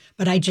that,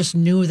 but I just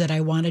knew that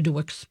I wanted to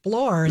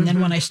explore. And then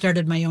when I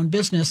started my own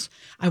business,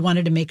 I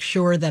wanted to make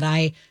sure that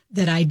I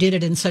did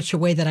it in such a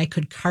way that I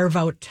could carve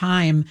out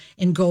time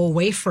and go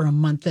away for a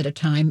month at a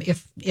time,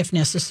 if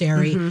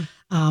necessary,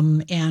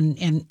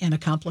 and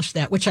accomplish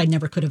that, which I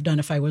never could have done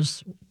if I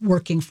was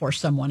working for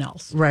someone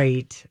else.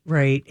 Right.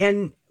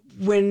 And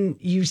when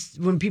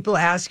people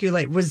ask you,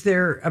 like, was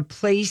there a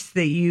place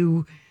that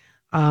you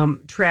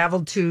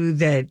traveled to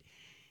that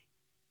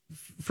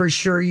for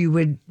sure you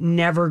would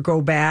never go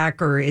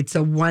back, or it's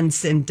a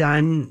once and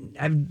done,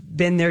 I've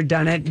been there,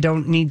 done it,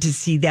 don't need to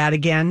see that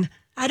again?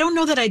 I don't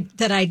know that I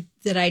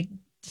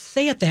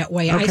say it that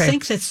way. Okay. I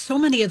think that so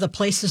many of the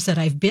places that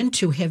I've been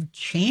to have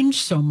changed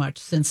so much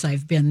since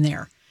I've been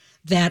there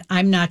that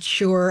I'm not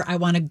sure I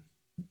want to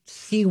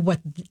see what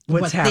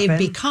they've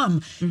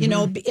become. You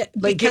know,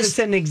 like give us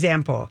an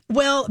example.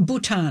 Well,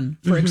 Bhutan,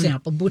 for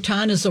example.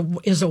 Bhutan is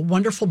a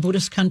wonderful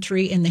Buddhist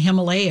country in the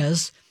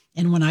Himalayas,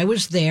 and when I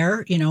was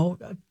there, you know,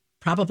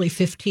 probably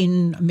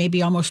 15,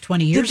 maybe almost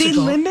 20 years ago. Did they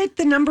limit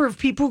the number of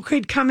people who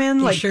could come in?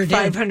 They Like sure did.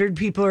 500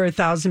 people or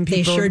 1,000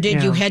 people? They sure did.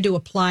 Yeah. You had to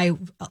apply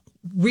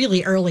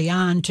really early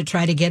on to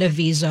try to get a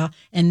visa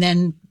and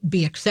then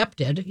be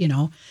accepted, you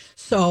know.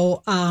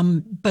 So,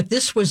 but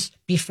this was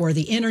before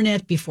the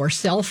internet, before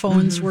cell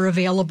phones were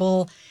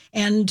available.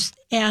 And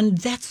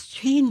that's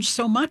changed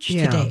so much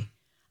today.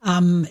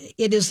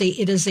 It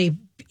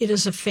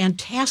is a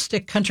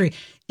fantastic country.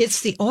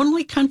 It's the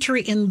only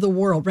country in the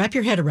world. Wrap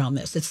your head around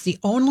this. It's the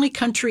only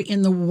country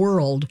in the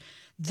world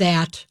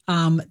that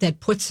that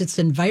puts its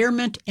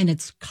environment and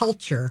its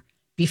culture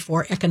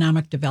before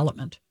economic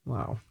development.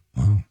 Wow.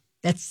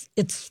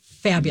 It's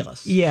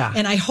fabulous. Yeah.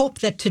 And I hope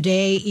that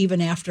today, even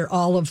after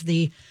all of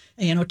the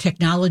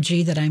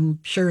technology that I'm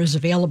sure is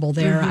available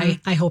there,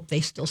 I hope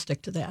they still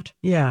stick to that.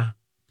 Yeah.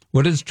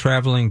 What has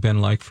traveling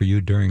been like for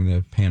you during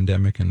the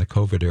pandemic and the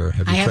COVID era?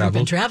 Have you I haven't traveled?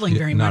 been traveling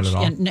very Not much, at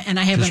all. and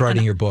I haven't just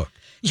writing your book.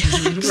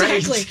 Yeah,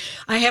 exactly.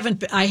 I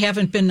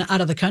haven't been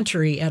out of the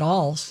country at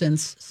all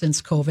since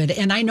COVID,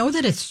 and I know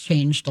that it's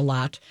changed a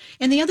lot.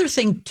 And the other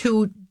thing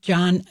too,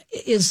 John,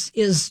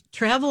 is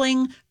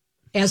traveling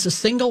as a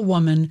single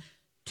woman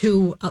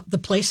to the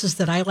places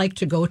that I like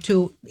to go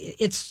to.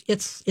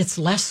 It's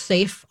less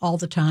safe all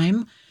the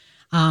time.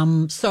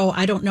 So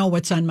I don't know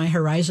what's on my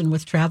horizon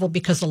with travel,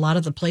 because a lot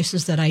of the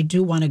places that I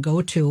do want to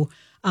go to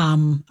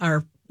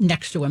are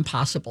next to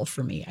impossible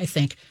for me. I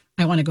think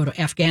I want to go to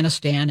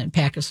Afghanistan and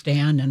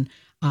Pakistan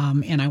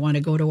and I want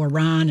to go to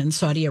Iran and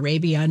Saudi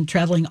Arabia, and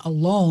traveling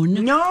alone.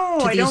 No,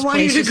 I don't want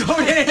you to go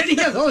to any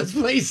of those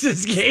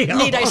places, Gail.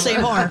 Need I say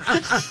more?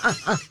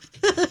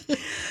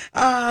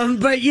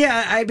 But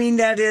yeah, I mean,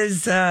 that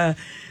is,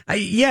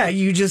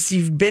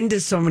 you've been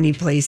to so many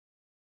places.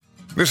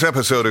 This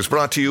episode is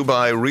brought to you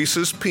by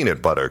Reese's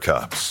Peanut Butter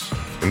Cups.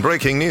 In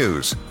breaking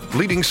news,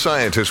 leading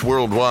scientists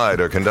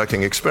worldwide are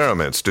conducting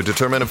experiments to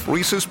determine if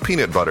Reese's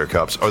Peanut Butter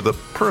Cups are the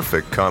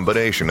perfect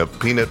combination of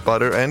peanut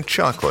butter and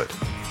chocolate.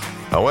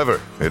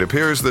 However, it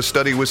appears the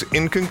study was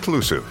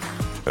inconclusive,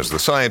 as the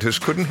scientists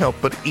couldn't help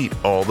but eat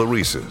all the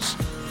Reese's.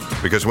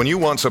 Because when you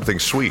want something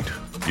sweet,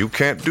 you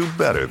can't do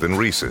better than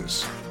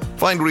Reese's.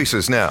 Find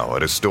Reese's now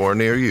at a store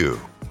near you.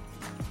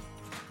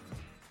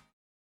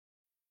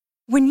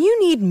 When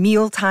you need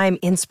mealtime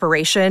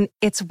inspiration,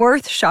 it's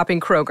worth shopping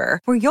Kroger,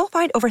 where you'll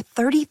find over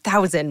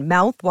 30,000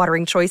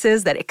 mouth-watering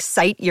choices that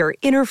excite your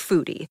inner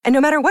foodie. And no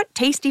matter what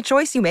tasty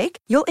choice you make,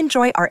 you'll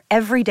enjoy our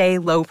everyday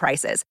low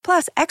prices,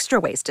 plus extra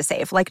ways to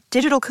save, like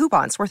digital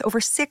coupons worth over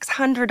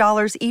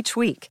 $600 each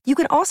week. You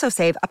can also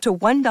save up to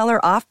 $1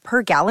 off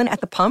per gallon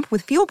at the pump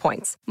with fuel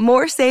points.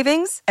 More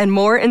savings and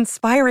more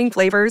inspiring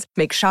flavors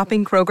make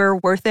shopping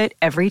Kroger worth it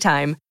every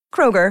time.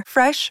 Kroger,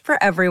 fresh for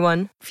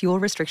everyone. Fuel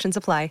restrictions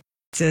apply.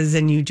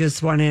 And you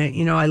just want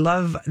to, I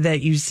love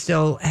that you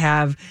still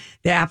have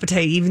the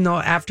appetite, even though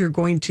after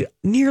going to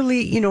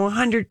nearly,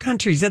 100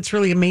 countries. That's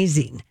really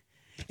amazing.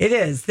 It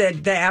is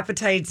that the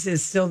appetite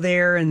is still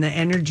there and the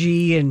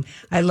energy, and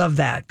I love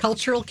that.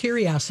 Cultural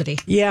curiosity.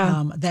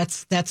 Yeah.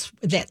 That's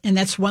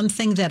one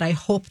thing that I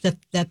hope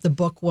that the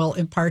book will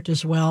impart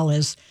as well,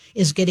 is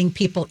getting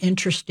people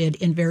interested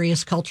in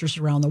various cultures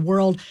around the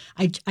world.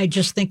 I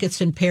just think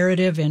it's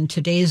imperative in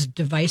today's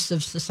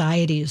divisive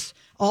societies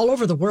all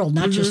over the world,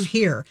 not just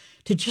here,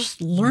 to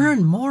just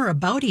learn more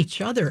about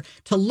each other,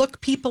 to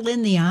look people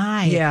in the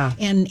eye,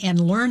 and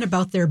learn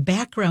about their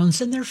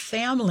backgrounds and their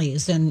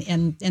families and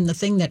the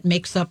thing that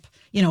makes up,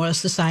 a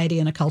society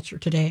and a culture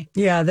today.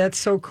 Yeah, that's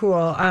so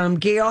cool.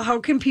 Gail, how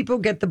can people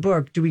get the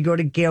book? Do we go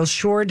to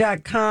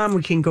gailshore.com?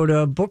 We can go to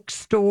a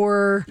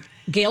bookstore.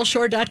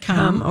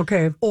 gailshore.com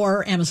okay,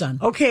 or Amazon.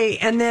 Okay,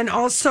 and then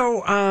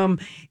also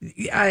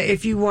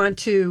if you want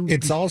to,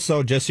 it's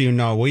also, just so you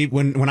know,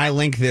 when I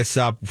link this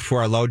up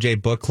for our Low J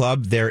Book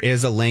Club, there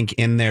is a link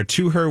in there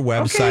to her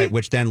website,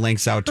 which then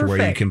links out to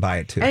where you can buy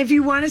it too. And if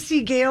you want to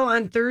see Gail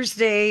on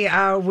Thursday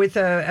with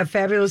a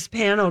fabulous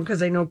panel,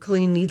 because I know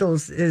Colleen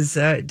Needles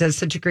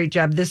does such a great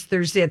job this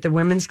Thursday at the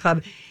Women's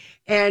Club.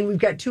 And we've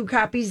got 2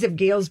 copies of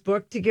Gail's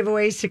book to give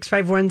away,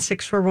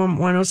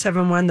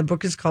 651-641-1071. The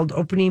book is called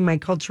Opening My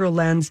Cultural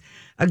Lens,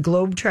 A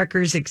Globe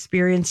Trekker's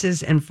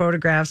Experiences and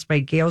Photographs by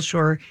Gail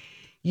Shore.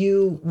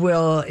 You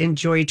will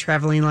enjoy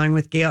traveling along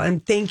with Gail.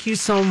 And thank you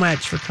so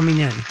much for coming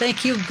in.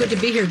 Thank you. Good to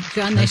be here,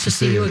 John. Nice to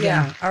see you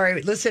again. Yeah. All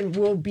right. Listen,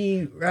 we'll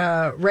be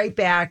right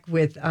back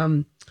with,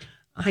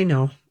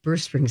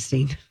 Bruce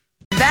Springsteen.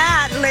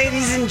 That,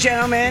 ladies and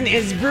gentlemen,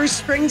 is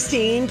Bruce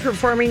Springsteen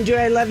performing Do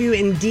I Love You?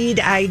 Indeed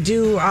I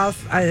Do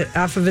off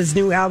of his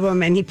new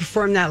album. And he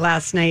performed that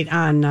last night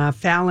on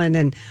Fallon.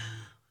 And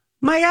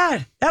my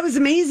God, that was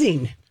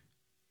amazing.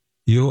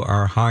 You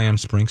are high on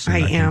Springsteen. I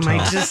am. can I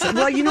tell. just,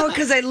 well,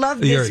 because I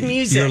love this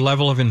music. Your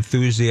level of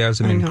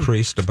enthusiasm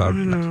increased about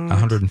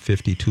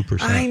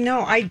 152%. I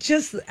know.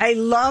 I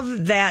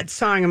love that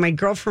song. And my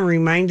girlfriend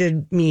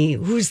reminded me,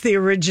 who's the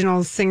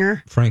original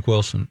singer? Frank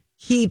Wilson.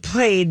 He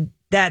played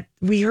that.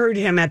 We heard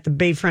him at the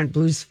Bayfront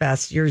Blues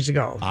Fest years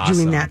ago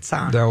doing that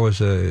song. That was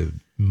a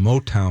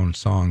Motown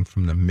song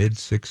from the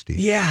mid-'60s.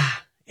 Yeah.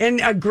 And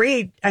a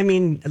great,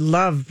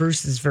 love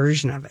Bruce's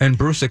version of it. And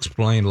Bruce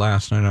explained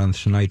last night on the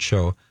Tonight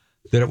Show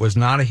that it was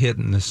not a hit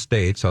in the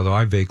States, although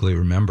I vaguely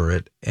remember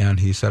it. And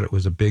he said it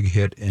was a big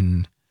hit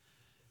in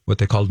what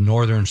they called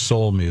Northern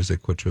Soul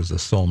music, which was the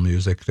soul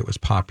music that was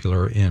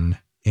popular in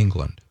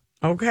England.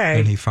 Okay.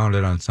 And he found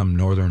it on some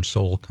Northern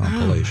Soul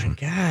compilation.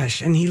 Oh, my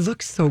gosh. And he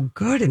looks so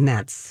good in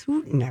that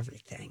suit and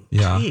everything.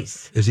 Yeah.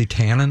 Jeez. Is he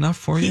tan enough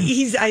for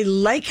you? I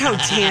like how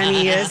tan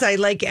he is. I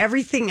like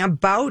everything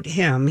about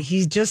him.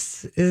 He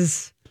just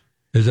is.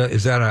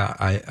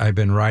 I've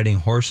been riding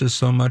horses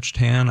so much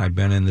tan. I've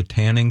been in the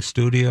tanning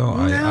studio.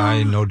 No.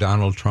 I know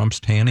Donald Trump's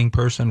tanning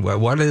person.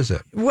 What is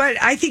it? What?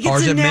 I think Or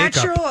it's is a it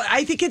makeup? natural.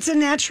 I think it's a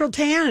natural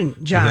tan,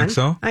 John. You think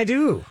so? I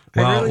do.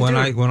 Well, I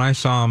really do. when I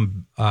saw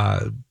him,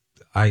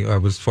 I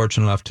was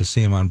fortunate enough to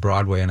see him on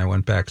Broadway, and I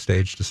went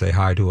backstage to say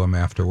hi to him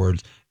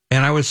afterwards.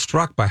 And I was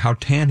struck by how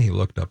tan he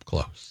looked up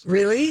close.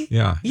 Really?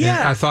 Yeah. Yeah.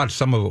 And I thought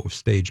some of it was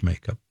stage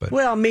makeup, but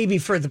Well, maybe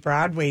for the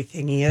Broadway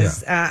thing he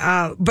is.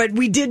 But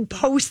we did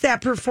post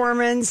that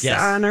performance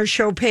on our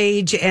show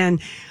page, and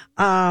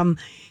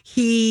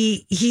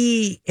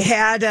he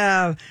had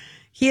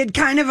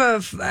kind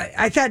of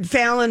I thought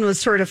Fallon was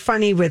sort of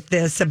funny with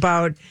this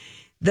about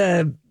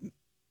the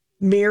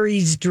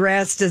Mary's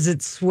dress. Does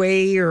it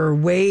sway or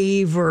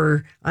wave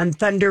or on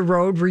Thunder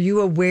Road? Were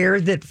you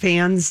aware that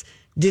fans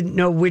didn't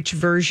know which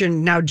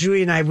version? Now,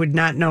 Julie and I would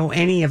not know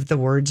any of the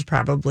words,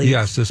 probably.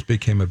 yes, this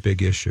became a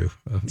big issue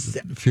a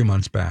few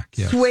months back.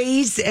 Yes.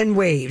 Sways and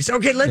waves.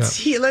 Okay, let's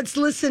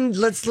listen.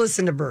 Let's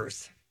listen to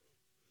Bruce.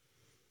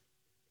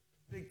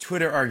 Big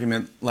Twitter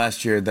argument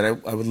last year that I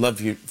would love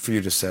for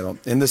you to settle.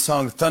 In the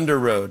song Thunder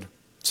Road,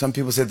 some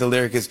people say the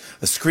lyric is,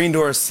 a screen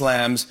door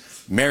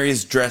slams,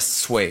 Mary's dress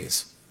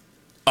sways.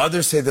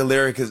 Others say the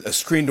lyric is, a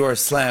screen door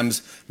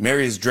slams,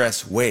 Mary's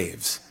dress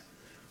waves.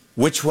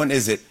 Which one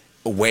is it?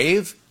 A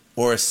wave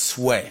or a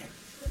sway?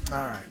 All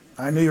right.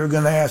 I knew you were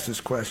going to ask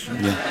this question.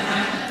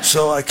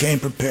 So I came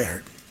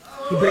prepared.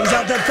 He brings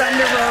out the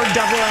Thunder Road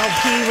double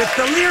LP with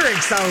the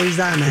lyrics always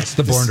on it. It's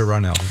the Born to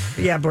Run album.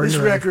 Yeah, Born This to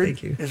Run. record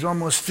Thank you. is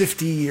almost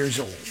 50 years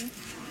old.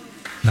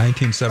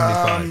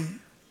 1975.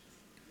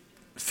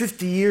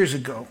 50 years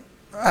ago,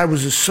 I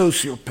was a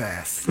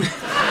sociopath.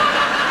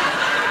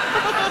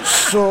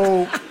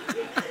 So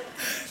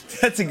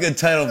That's a good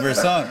title for a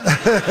song.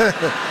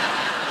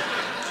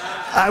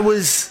 I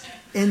was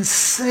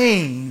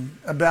insane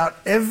about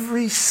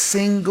every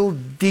single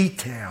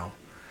detail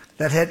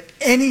that had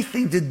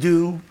anything to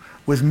do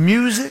with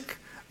music,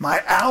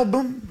 my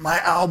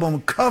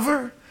album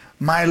cover,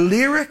 my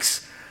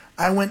lyrics.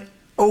 I went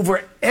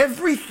over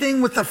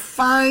everything with a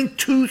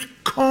fine-tooth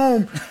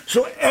comb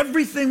so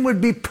everything would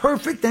be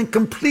perfect and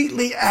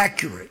completely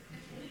accurate.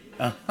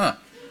 Uh-huh.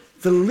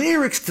 The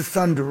lyrics to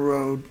Thunder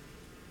Road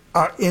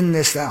are in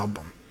this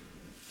album.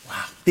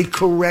 Wow. The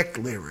correct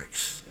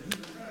lyrics.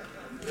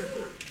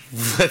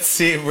 Let's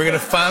see. We're going to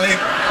finally...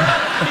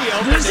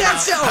 I'm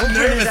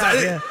nervous.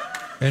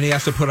 And he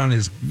has to put on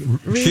his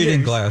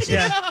reading glasses.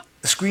 Yeah.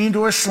 The screen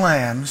door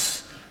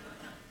slams.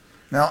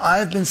 Now,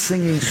 I've been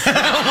singing...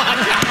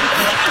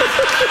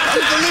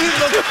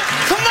 Unbelievable.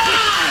 Come on!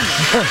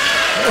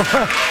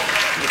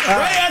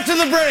 Right after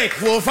the break,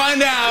 we'll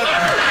find out.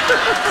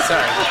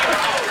 Sorry.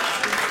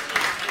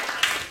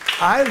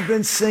 I've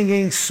been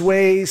singing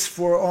Sways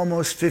for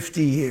almost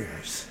 50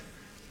 years.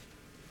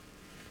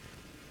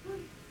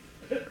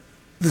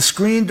 The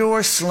screen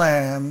door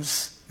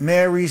slams,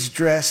 Mary's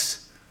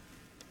dress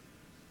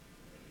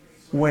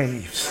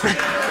waves. What?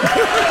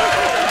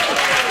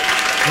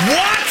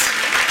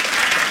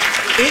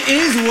 It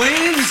is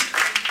waves?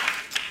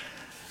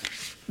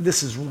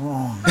 This is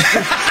wrong.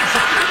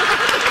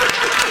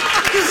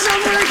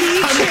 Somewhere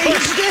he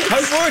changed it.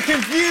 I'm more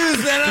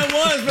confused than I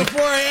was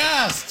before I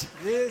asked.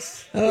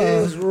 This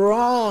is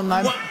wrong.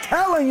 I'm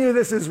telling you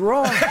this is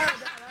wrong.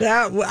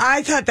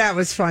 I thought that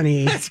was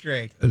funny. That's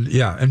great.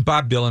 Yeah, and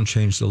Bob Dylan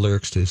changed the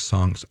lyrics to his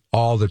songs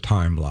all the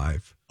time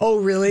live. Oh,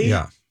 really?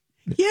 Yeah.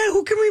 Yeah,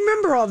 who can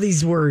remember all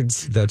these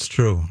words? That's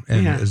true.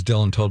 And as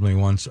Dylan told me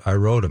once, I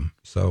wrote them.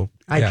 So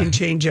I can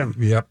change them.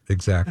 Yep,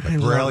 exactly.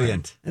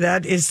 Brilliant.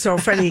 That is so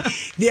funny.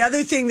 The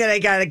other thing that I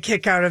got a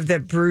kick out of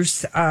that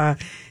Bruce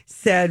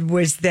said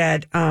was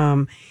that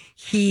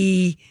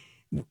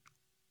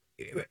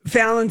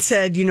Fallon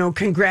said,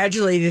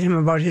 congratulated him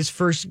about his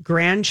first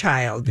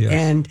grandchild. Yes.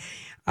 And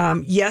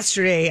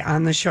yesterday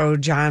on the show,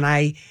 John,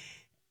 I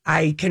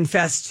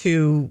confessed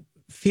to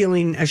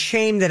feeling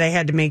ashamed that I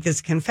had to make this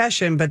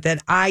confession, but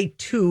that I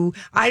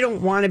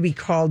don't want to be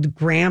called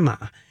grandma.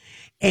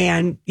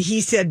 And he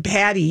said,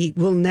 Patty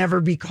will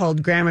never be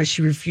called grandma.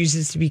 She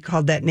refuses to be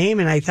called that name.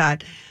 And I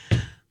thought,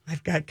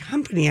 I've got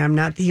company. I'm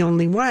not the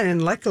only one.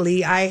 And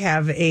luckily, I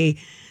have a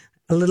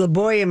little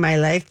boy in my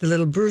life, the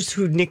little Bruce,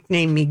 who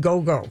nicknamed me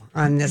Go-Go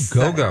on this.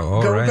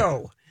 Go-Go, Go-Go.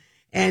 Right.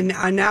 And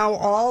now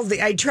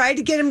I tried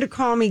to get him to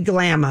call me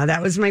Glamma.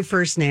 That was my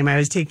first name. I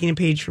was taking a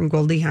page from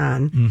Goldie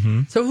Hawn.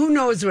 Mm-hmm. So who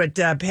knows what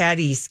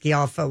Patty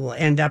Scialfa will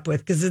end up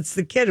with, because it's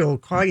the kid who will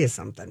call you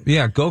something.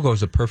 Yeah, Go-Go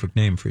is a perfect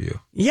name for you.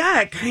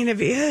 Yeah, it kind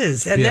of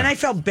is. And then I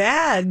felt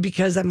bad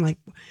because I'm like,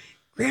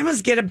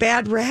 grandmas get a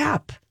bad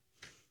rap.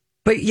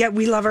 But yet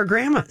we love our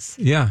grandmas.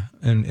 Yeah,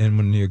 and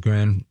when your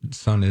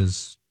grandson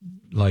is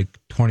like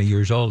 20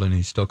 years old and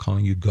he's still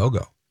calling you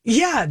Go-Go.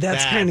 Yeah,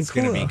 that's kind of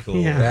cool. Be cool.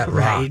 Yeah, that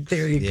right. rocks.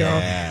 There you go.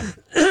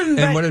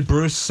 And what did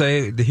Bruce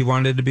say that he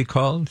wanted to be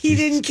called? He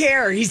didn't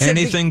care. He said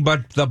anything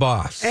but the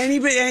boss.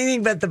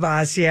 Anything but the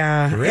boss,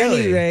 yeah.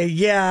 Really? Anyway,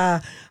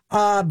 yeah.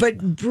 But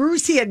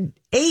Bruce, he had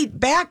 8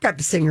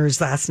 backup singers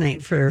last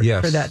night for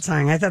that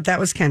song. I thought that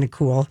was kind of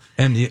cool.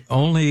 And the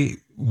only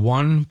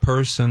one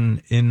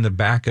person in the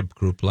backup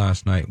group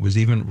last night was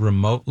even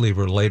remotely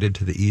related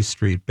to the E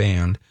Street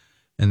Band,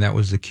 and that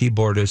was the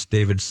keyboardist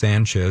David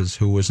Sanchez,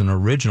 who was an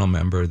original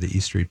member of the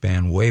E Street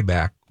Band way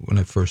back when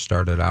it first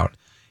started out.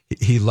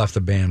 He left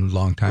the band a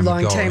long time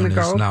ago and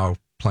is now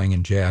playing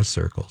in jazz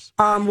circles.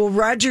 Well,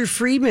 Roger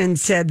Friedman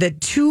said that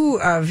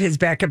 2 of his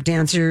backup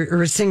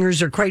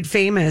singers are quite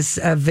famous.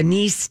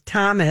 Venice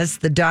Thomas,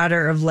 the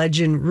daughter of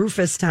legend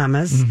Rufus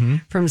Thomas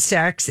from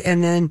Sax,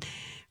 and then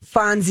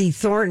Fonzie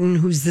Thornton,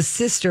 who's the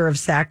sister of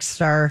sax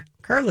star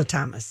Carla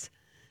Thomas.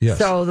 Yes.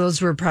 So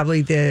those were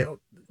probably the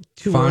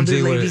 2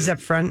 older ladies up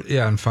front.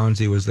 Yeah, and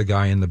Fonzie was the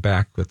guy in the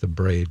back with the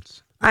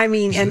braids. I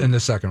mean, and in the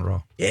second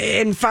row.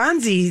 And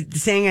Fonzie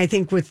sang, I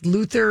think, with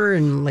Luther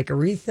and like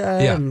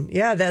Aretha. Yeah. And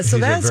He's a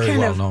very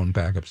well-known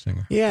backup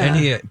singer. Yeah. And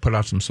he put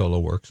out some solo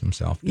works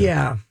himself.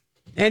 Yeah.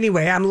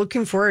 Anyway, I'm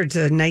looking forward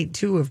to night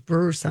 2 of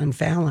Bruce on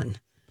Fallon.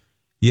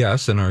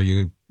 Yes, and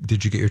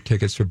did you get your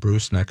tickets for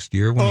Bruce next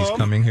year when he's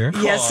coming here?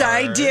 Yes,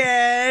 I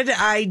did.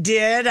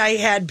 I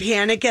had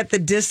Panic at the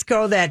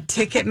Disco, that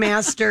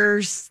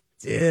Ticketmaster.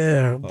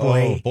 Oh,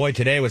 boy. Oh, boy,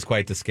 today was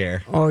quite the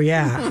scare. Oh,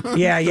 yeah.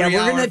 Yeah.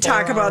 We're going to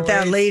talk about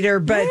that later.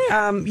 But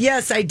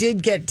yes, I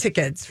did get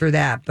tickets for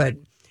that. But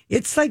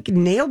it's like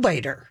nail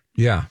biter.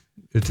 Yeah.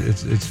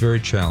 It's very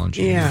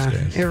challenging these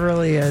days. It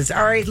really is.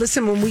 All right,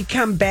 listen, when we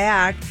come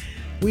back,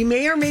 we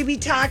may or may be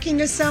talking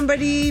to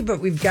somebody, but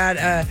we've got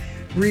a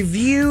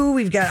review.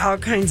 We've got all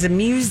kinds of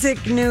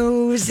music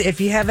news. If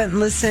you haven't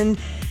listened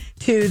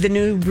to the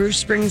new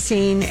Bruce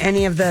Springsteen,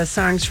 any of the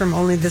songs from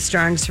Only the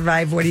Strong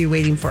Survive, what are you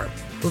waiting for?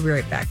 We'll be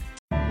right back.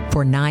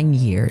 For 9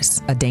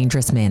 years, a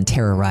dangerous man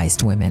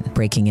terrorized women,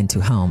 breaking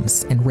into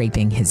homes and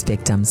raping his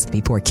victims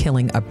before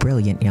killing a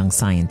brilliant young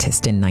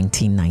scientist in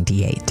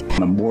 1998.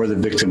 The more the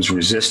victims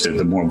resisted,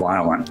 the more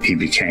violent he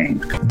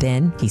became.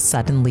 Then he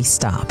suddenly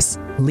stops,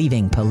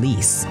 leaving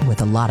police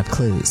with a lot of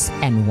clues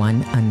and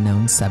one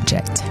unknown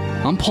subject.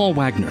 I'm Paul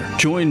Wagner.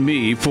 Join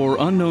me for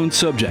Unknown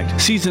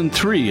Subject, Season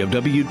 3 of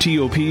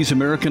WTOP's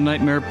American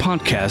Nightmare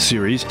podcast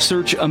series.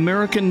 Search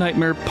American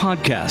Nightmare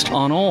Podcast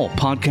on all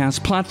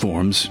podcast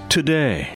platforms today.